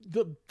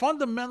 The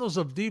fundamentals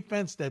of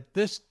defense that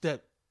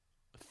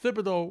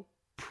Thibodeau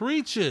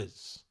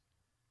preaches,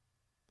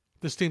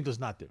 this team does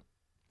not do.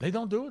 They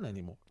don't do it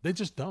anymore. They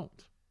just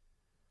don't.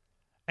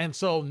 And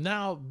so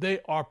now they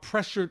are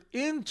pressured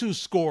into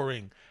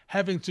scoring,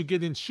 having to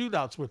get in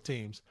shootouts with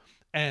teams.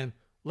 And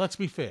let's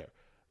be fair,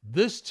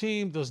 this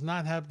team does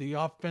not have the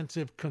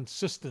offensive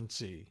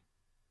consistency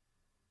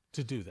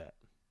to do that.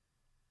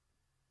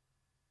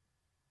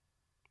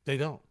 They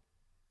don't.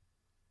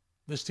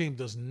 This team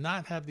does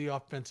not have the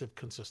offensive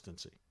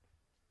consistency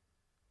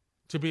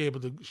to be able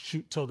to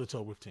shoot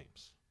toe-to-toe with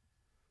teams.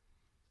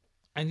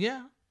 And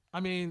yeah, I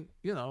mean,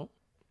 Kawhi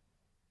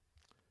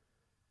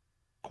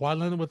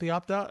Leonard with the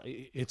opt-out,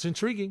 it's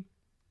intriguing.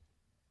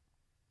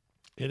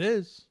 It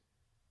is.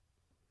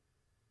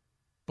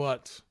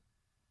 But,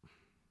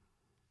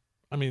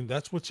 I mean,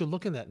 that's what you're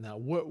looking at now.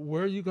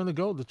 Where are you going to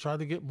go to try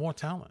to get more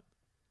talent?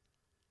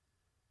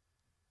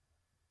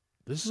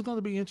 This is going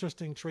to be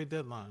interesting trade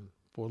deadline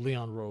for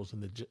Leon Rose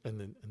and the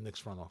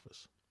Knicks front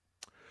office.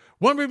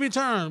 When we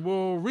return,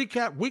 we'll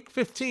recap Week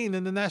 15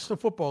 in the National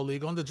Football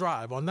League on The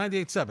Drive on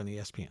 98.7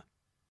 ESPN.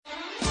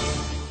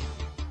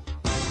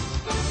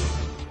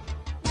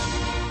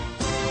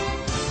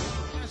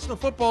 National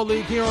Football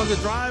League here on The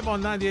Drive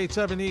on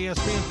 98.7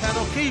 ESPN. Pat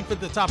O'Keefe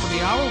at the top of the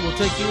hour will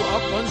take you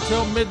up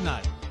until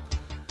midnight.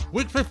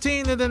 Week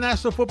 15 in the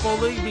National Football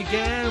League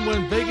began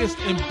when Vegas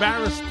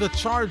embarrassed the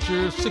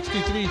Chargers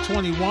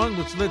 63-21,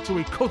 which led to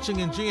a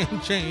coaching and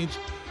GM change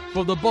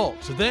for the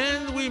Bolts.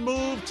 Then we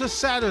moved to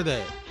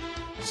Saturday.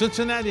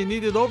 Cincinnati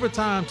needed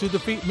overtime to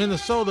defeat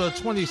Minnesota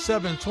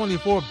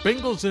 27-24.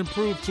 Bengals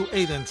improved to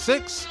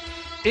 8-6.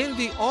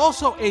 Indy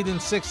also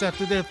 8-6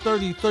 after their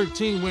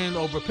 30-13 win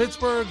over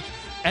Pittsburgh.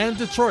 And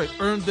Detroit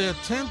earned their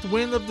 10th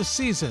win of the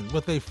season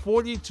with a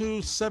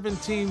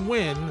 42-17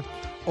 win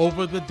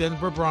over the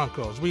Denver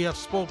Broncos. We have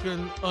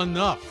spoken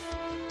enough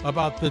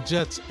about the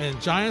Jets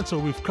and Giants, so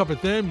we've covered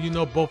them. You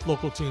know, both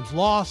local teams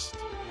lost.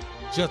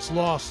 Jets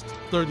lost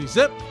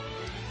 30-zip,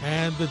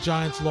 and the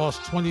Giants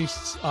lost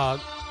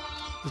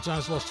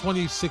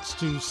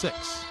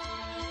 26-6.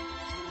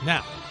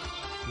 Now,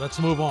 let's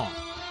move on.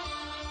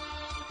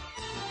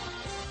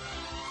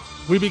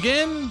 We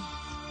begin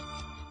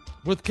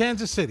with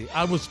Kansas City.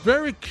 I was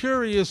very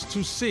curious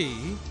to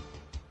see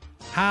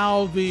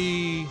how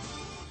the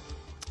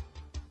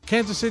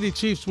Kansas City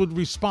Chiefs would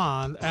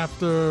respond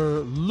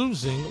after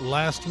losing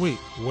last week.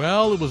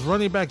 Well, it was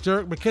running back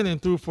Jerick McKinnon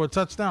threw for a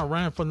touchdown,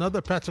 ran for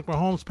another. Patrick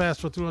Mahomes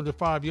passed for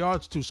 305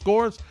 yards, 2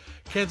 scores.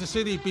 Kansas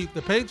City beat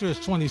the Patriots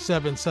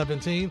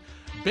 27-17.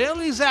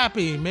 Bailey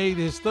Zappi made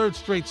his 3rd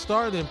straight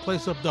start in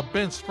place of the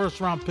bench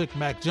first-round pick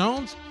Mac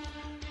Jones.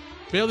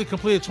 Bailey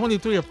completed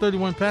 23 of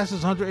 31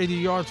 passes, 180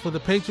 yards for the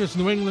Patriots.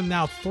 New England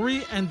now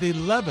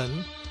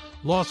 3-11.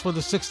 Lost for the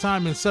 6th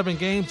time in 7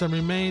 games and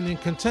remain in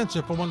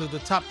contention for one of the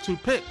top 2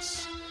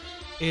 picks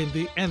in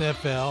the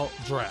NFL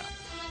draft.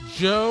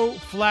 Joe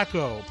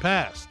Flacco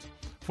passed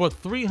for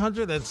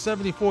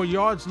 374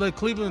 yards, led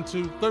Cleveland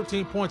to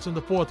 13 points in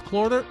the fourth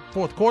quarter,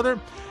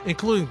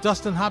 including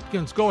Dustin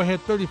Hopkins' go-ahead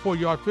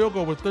 34-yard field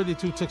goal with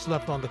 32 ticks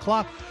left on the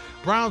clock.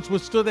 Browns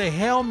withstood a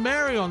Hail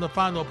Mary on the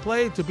final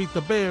play to beat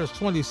the Bears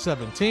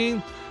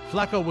 2017.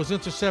 Flacco was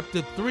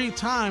intercepted 3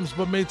 times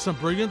but made some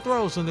brilliant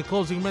throws in the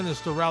closing minutes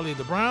to rally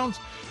the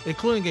Browns,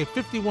 including a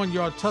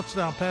 51-yard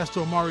touchdown pass to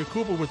Amari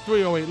Cooper with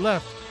 3:08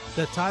 left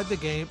that tied the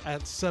game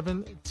at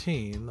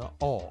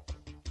 17-all.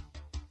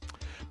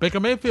 Baker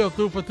Mayfield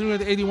threw for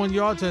 381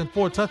 yards and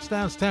 4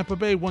 touchdowns. Tampa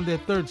Bay won their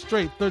 3rd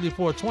straight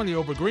 34-20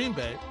 over Green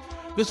Bay.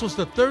 This was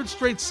the 3rd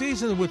straight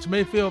season in which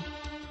Mayfield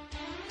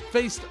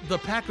faced the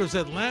Packers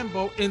at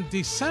Lambeau in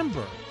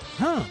December.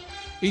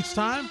 Each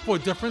time for a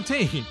different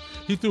team.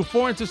 He threw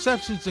 4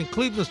 interceptions in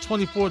Cleveland's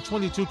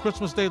 24-22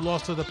 Christmas Day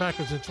loss to the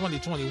Packers in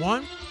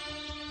 2021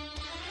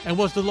 and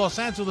was the Los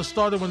Angeles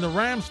starter when the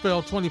Rams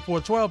fell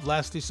 24-12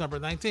 last December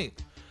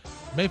 19th.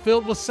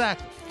 Mayfield was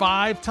sacked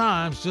 5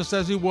 times, just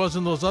as he was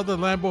in those other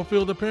Lambeau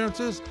Field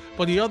appearances,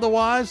 but he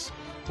otherwise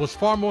was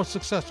far more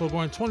successful,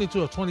 going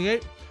 22 of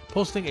 28,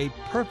 posting a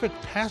perfect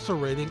passer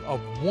rating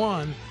of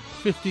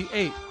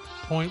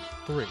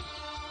 158.3.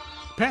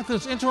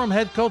 Panthers interim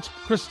head coach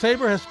Chris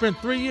Tabor has spent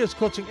 3 years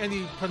coaching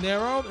Eddie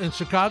Pinheiro in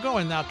Chicago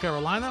and now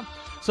Carolina,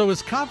 so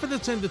his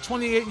confidence in the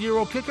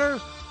 28-year-old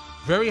kicker,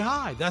 very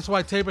high. That's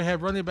why Tabor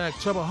had running back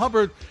Chuba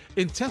Hubbard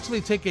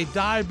intentionally take a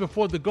dive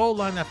before the goal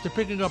line after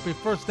picking up a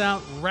first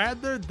down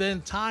rather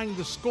than tying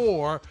the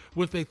score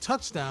with a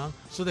touchdown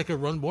so they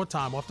could run more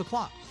time off the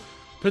clock.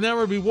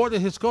 Pinheiro rewarded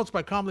his coach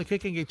by calmly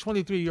kicking a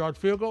 23-yard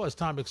field goal as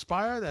time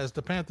expired as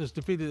the Panthers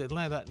defeated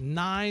Atlanta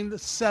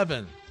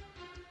 9-7.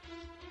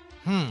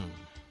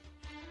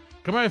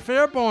 Kamari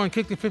Fairbairn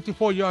kicked a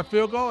 54-yard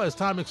field goal as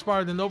time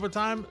expired in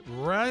overtime.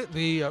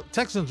 The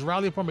Texans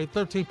rallied from a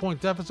 13-point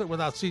deficit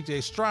without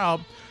C.J.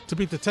 Stroud to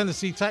beat the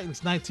Tennessee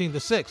Titans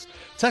 19-6.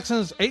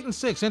 Texans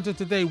 8-6 entered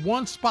today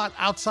 1 spot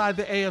outside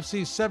the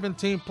AFC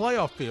 17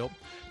 playoff field.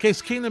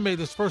 Case Keenum made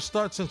his first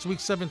start since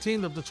Week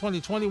 17 of the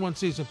 2021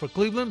 season for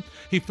Cleveland.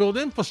 He filled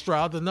in for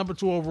Stroud, the number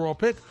 2 overall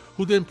pick,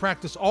 who didn't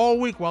practice all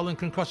week while in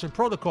concussion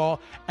protocol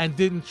and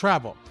didn't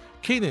travel.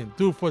 Keenan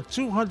threw for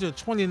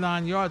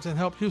 229 yards and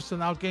helped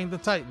Houston outgain the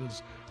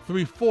Titans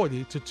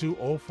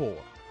 340-204.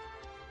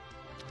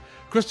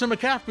 Christian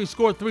McCaffrey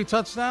scored 3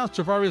 touchdowns.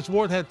 Travarius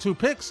Ward had 2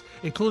 picks,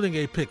 including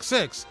a pick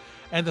 6.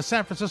 And the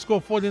San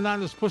Francisco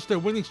 49ers pushed their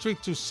winning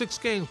streak to 6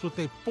 games with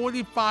a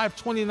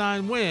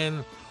 45-29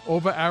 win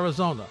over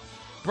Arizona.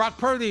 Brock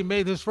Purdy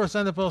made his first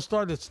NFL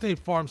start at State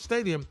Farm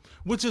Stadium,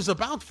 which is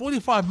about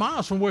 45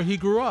 miles from where he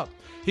grew up.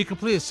 He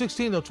completed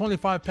 16 of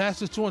 25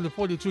 passes,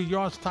 242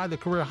 yards, tied the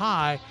career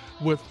high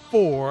with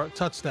 4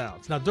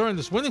 touchdowns. Now, during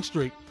this winning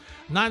streak,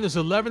 Niners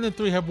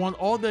 11-3 have won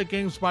all their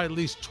games by at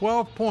least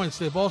 12 points.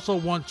 They've also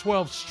won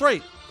 12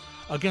 straight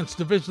against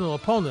divisional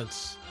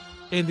opponents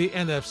in the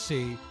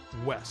NFC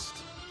West.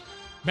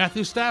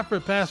 Matthew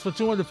Stafford passed for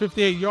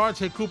 258 yards,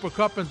 hit Cooper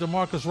Kupp and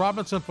Demarcus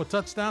Robinson for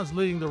touchdowns,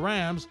 leading the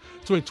Rams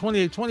to a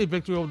 28-20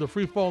 victory over the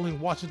free-falling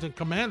Washington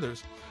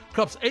Commanders.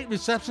 Kupp's 8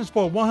 receptions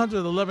for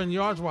 111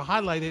 yards were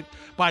highlighted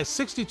by a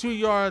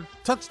 62-yard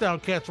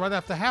touchdown catch right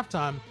after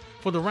halftime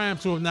for the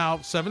Rams, who are now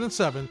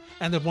 7-7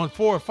 and have won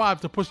 4 or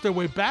 5 to push their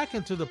way back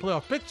into the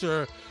playoff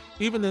picture,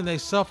 even in a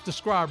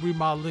self-described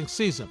remodeling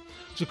season.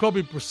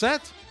 Jacoby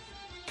Brissett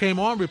came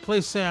on,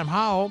 replaced Sam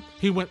Howell.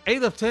 He went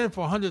 8 of 10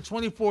 for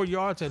 124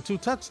 yards and 2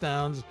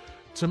 touchdowns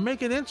to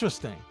make it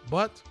interesting.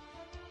 But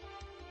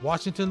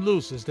Washington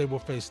loses. They will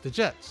face the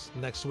Jets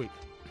next week.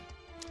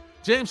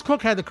 James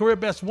Cook had the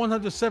career-best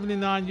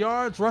 179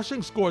 yards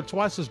rushing, scored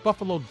twice as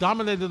Buffalo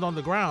dominated on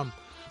the ground.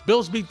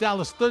 Bills beat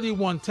Dallas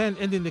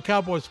 31-10, ending the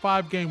Cowboys'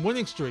 5-game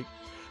winning streak.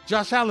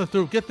 Josh Allen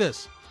threw, get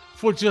this,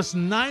 for just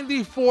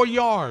 94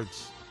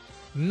 yards.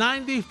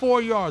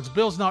 94 yards.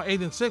 Bills now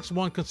 8-6,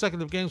 won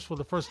consecutive games for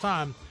the first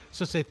time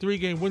since a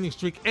 3-game winning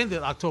streak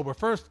ended October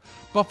 1st.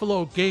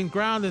 Buffalo gained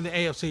ground in the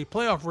AFC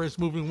playoff race,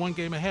 moving 1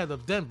 game ahead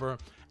of Denver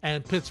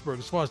and Pittsburgh.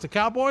 As far as the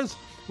Cowboys,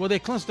 well, they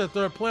clinched their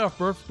 3rd playoff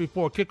berth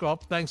before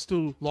kickoff thanks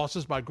to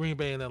losses by Green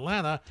Bay and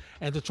Atlanta,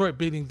 and Detroit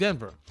beating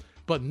Denver.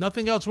 But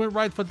nothing else went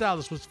right for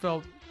Dallas, which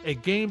fell a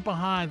game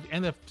behind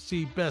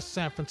NFC best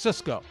San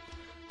Francisco.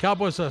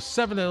 Cowboys are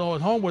 7-0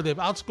 at home, where they've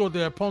outscored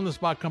their opponents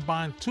by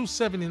combined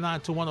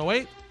 279 to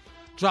 108.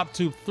 Dropped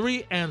to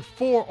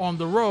 3-4 on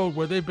the road,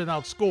 where they've been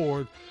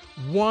outscored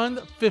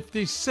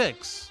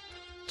 156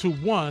 to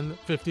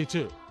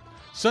 152.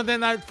 Sunday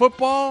Night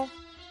Football,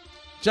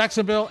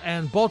 Jacksonville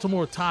and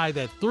Baltimore tied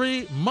at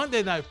 3.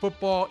 Monday Night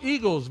Football,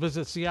 Eagles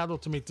visit Seattle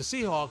to meet the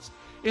Seahawks.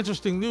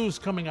 Interesting news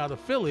coming out of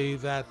Philly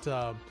that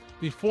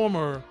the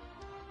former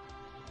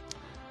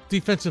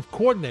defensive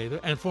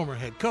coordinator and former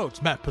head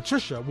coach, Matt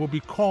Patricia, will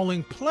be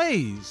calling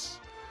plays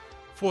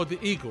for the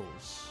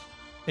Eagles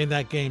in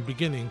that game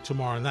beginning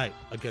tomorrow night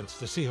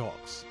against the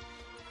Seahawks.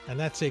 And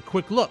that's a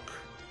quick look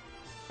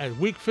at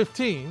Week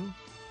 15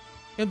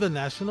 in the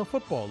National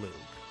Football League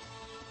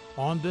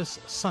on this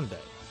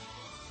Sunday.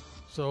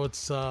 So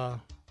it's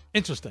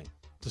interesting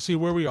to see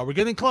where we are. We're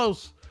getting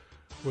close.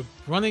 We're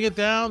running it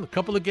down. A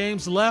couple of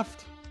games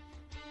left.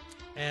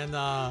 And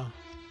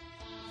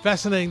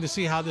fascinating to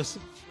see how this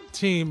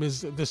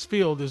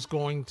field is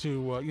going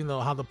to,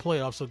 how the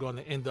playoffs are going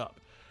to end up.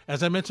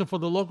 As I mentioned, for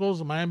the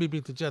locals, Miami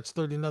beat the Jets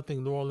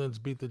 30-0. New Orleans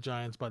beat the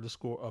Giants by the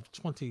score of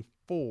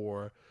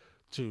 24-6.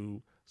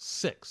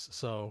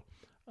 So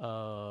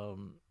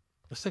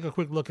let's take a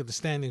quick look at the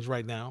standings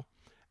right now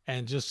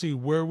and just see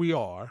where we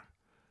are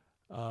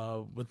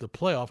with the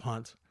playoff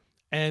hunt.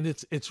 And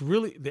it's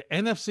really the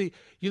NFC.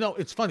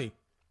 It's funny.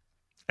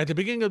 At the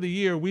beginning of the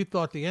year, we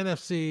thought the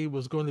NFC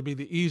was going to be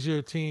the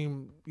easier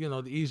team,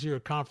 the easier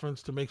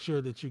conference to make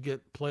sure that you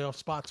get playoff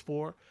spots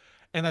for.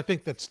 And I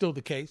think that's still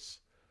the case.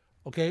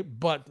 Okay,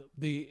 but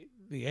the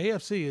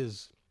AFC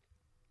is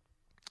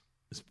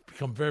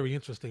become very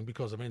interesting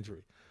because of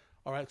injury.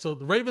 All right, so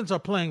the Ravens are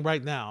playing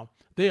right now.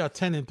 They are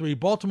 10-3.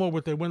 Baltimore,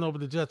 with their win over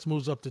the Jets,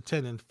 moves up to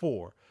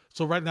 10-4.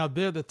 So right now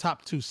they're the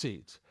top 2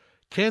 seeds.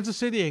 Kansas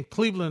City and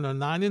Cleveland are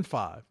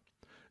 9-5.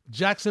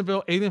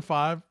 Jacksonville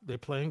 8-5. They're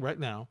playing right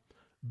now.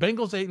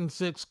 Bengals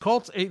 8-6.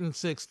 Colts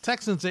 8-6.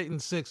 Texans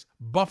 8-6.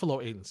 Buffalo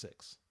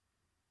 8-6.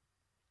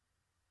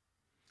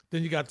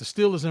 Then you got the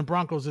Steelers and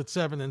Broncos at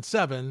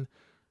 7-7.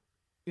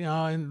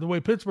 And the way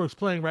Pittsburgh's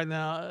playing right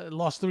now,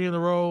 lost 3 in a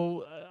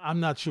row, I'm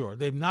not sure.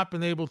 They've not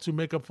been able to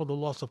make up for the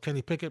loss of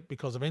Kenny Pickett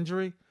because of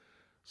injury.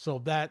 So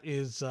that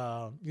is,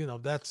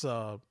 that's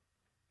a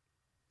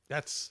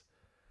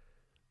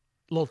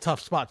little tough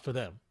spot for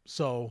them.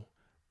 So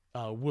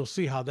we'll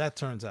see how that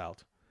turns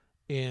out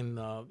in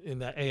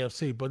the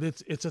AFC. But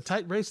it's a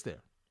tight race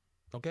there.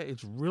 Okay,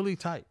 it's really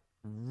tight,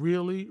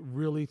 really,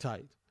 really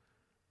tight.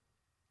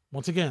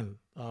 Once again,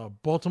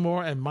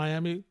 Baltimore and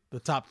Miami,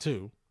 the top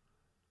 2.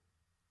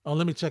 Oh,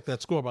 let me check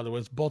that score, by the way.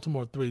 It's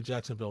Baltimore 3,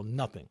 Jacksonville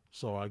nothing.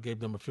 So I gave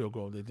them a field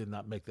goal. They did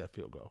not make that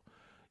field goal.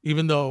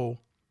 Even though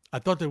I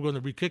thought they were going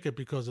to re-kick it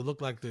because it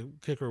looked like the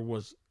kicker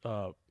was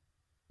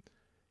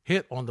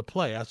hit on the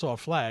play. I saw a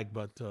flag,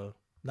 but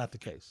not the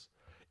case.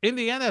 In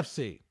the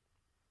NFC,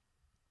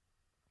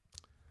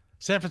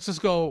 San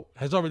Francisco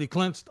has already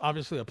clinched,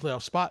 obviously, a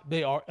playoff spot.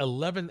 They are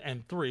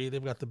 11-3.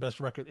 They've got the best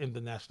record in the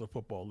National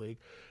Football League.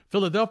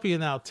 Philadelphia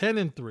now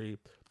 10-3.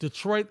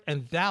 Detroit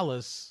and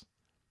Dallas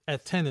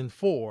at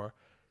 10-4.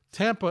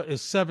 Tampa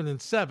is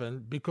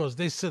 7-7 because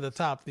they sit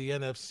atop the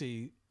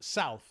NFC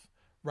South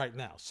right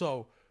now.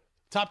 So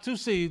top 2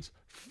 seeds,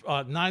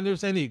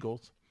 Niners and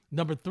Eagles.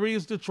 Number 3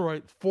 is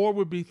Detroit. 4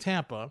 would be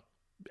Tampa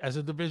as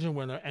a division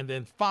winner. And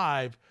then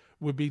 5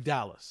 would be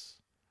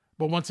Dallas.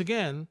 But once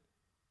again,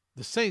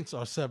 the Saints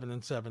are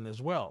 7-7 as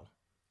well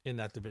in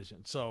that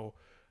division. So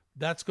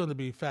that's going to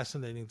be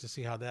fascinating to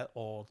see how that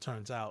all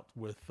turns out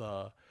with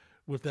the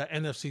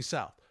NFC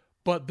South.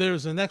 But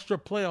there's an extra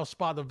playoff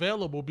spot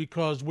available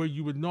because where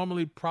you would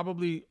normally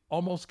probably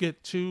almost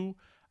get 2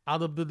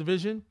 out of the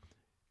division,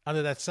 out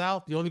of that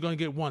South, you're only going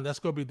to get 1. That's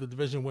going to be the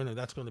division winner.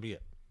 That's going to be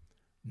it.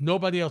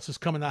 Nobody else is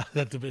coming out of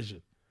that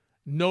division.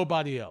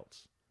 Nobody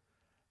else.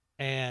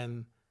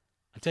 And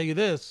I tell you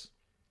this,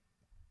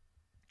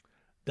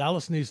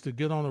 Dallas needs to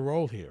get on the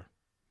road here.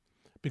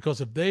 Because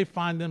if they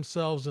find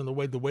themselves in the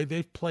way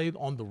they've played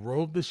on the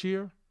road this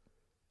year,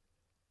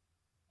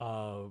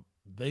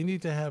 they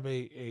need to have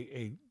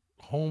a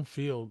home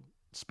field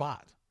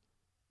spot.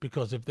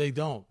 Because if they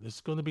don't,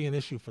 it's going to be an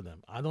issue for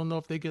them. I don't know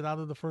if they get out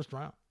of the first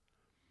round.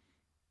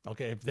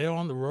 Okay, if they're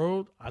on the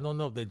road, I don't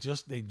know. They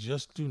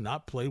just do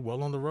not play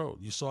well on the road.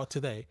 You saw it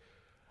today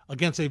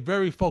against a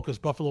very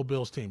focused Buffalo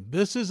Bills team.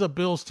 This is a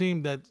Bills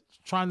team that's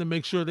trying to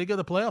make sure they get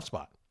a playoff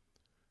spot.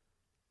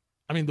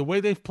 I mean, the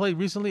way they've played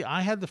recently,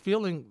 I had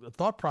the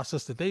thought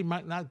process that they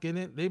might not get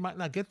in. They might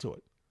not get to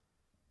it.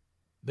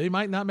 They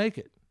might not make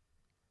it.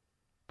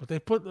 But they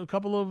put a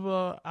couple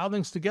of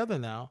outings together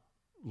now.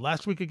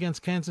 Last week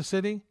against Kansas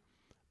City,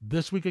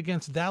 this week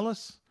against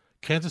Dallas,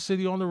 Kansas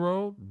City on the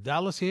road,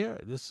 Dallas here.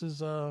 This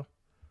is a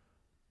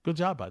good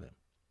job by them.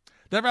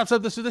 That wraps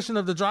up this edition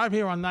of The Drive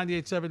here on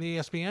 98.7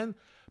 ESPN.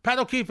 Pat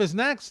O'Keefe is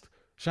next.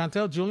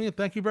 Chantel, Julian,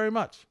 thank you very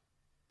much.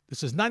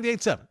 This is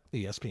 98.7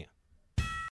 ESPN.